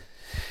chamber?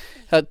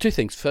 Two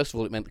things. First of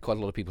all, it meant that quite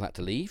a lot of people had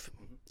to leave.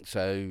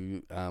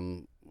 So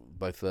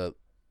both the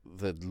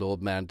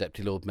Lord Mayor and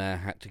Deputy Lord Mayor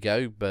had to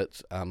go,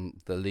 but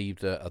the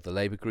leader of the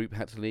Labour group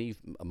had to leave.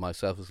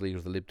 Myself as leader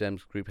of the Lib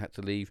Dems group had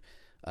to leave.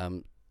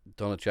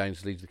 Donna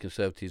Jones, leader of the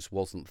Conservatives,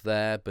 wasn't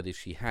there, but if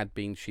she had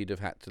been, she'd have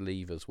had to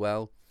leave as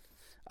well.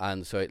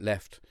 And so it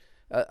left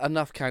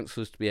enough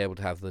councillors to be able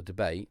to have the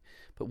debate.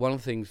 But one of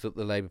the things that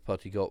the Labour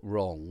Party got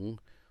wrong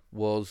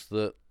was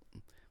that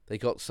they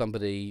got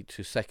somebody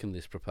to second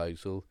this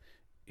proposal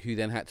who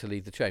then had to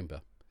leave the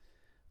chamber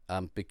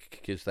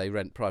because they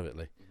rent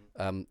privately.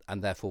 And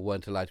therefore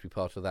weren't allowed to be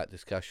part of that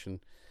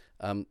discussion.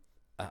 And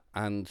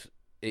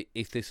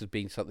if this had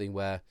been something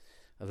where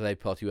the Labour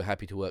Party were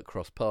happy to work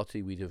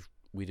cross-party, we'd have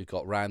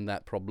got round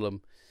that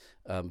problem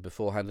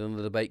beforehand, and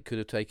the debate could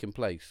have taken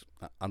place.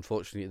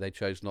 Unfortunately, they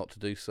chose not to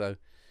do so.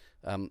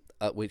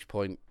 At which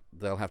point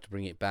they'll have to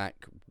bring it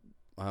back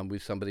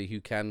with somebody who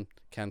can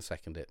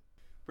second it.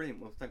 Brilliant.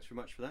 Well, thanks very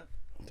much for that.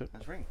 Sure.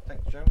 That's right.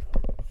 Thanks, Jeremy.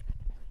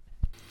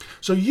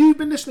 So you've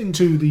been listening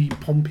to the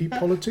Pompey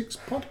Politics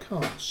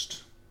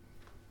podcast.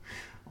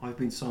 I've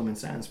been Simon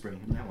Sansbury,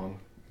 and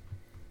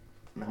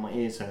now my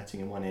ear's hurting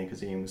in one ear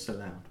because Ian was so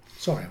loud.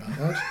 Sorry about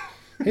that.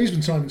 He's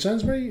been Simon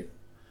Sansbury.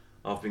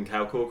 I've been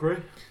Cal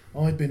Corkery.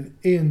 I've been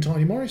Ian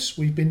Tiny Morris.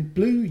 We've been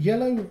blue,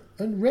 yellow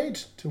and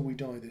red till we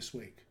die this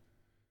week.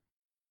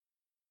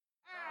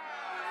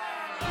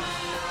 Thanks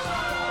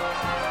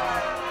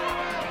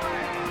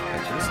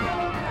for listening.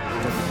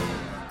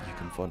 You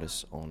can find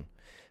us on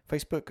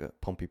Facebook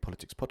at Pompey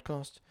Politics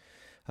Podcast.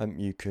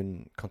 You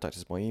can contact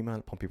us by email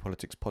at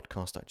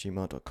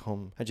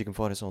pompeypoliticspodcast@gmail.com, and you can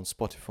find us on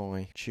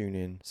Spotify,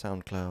 TuneIn,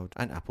 SoundCloud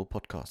and Apple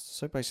Podcasts.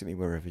 So basically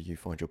wherever you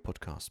find your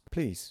podcasts.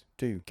 Please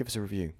do give us a review.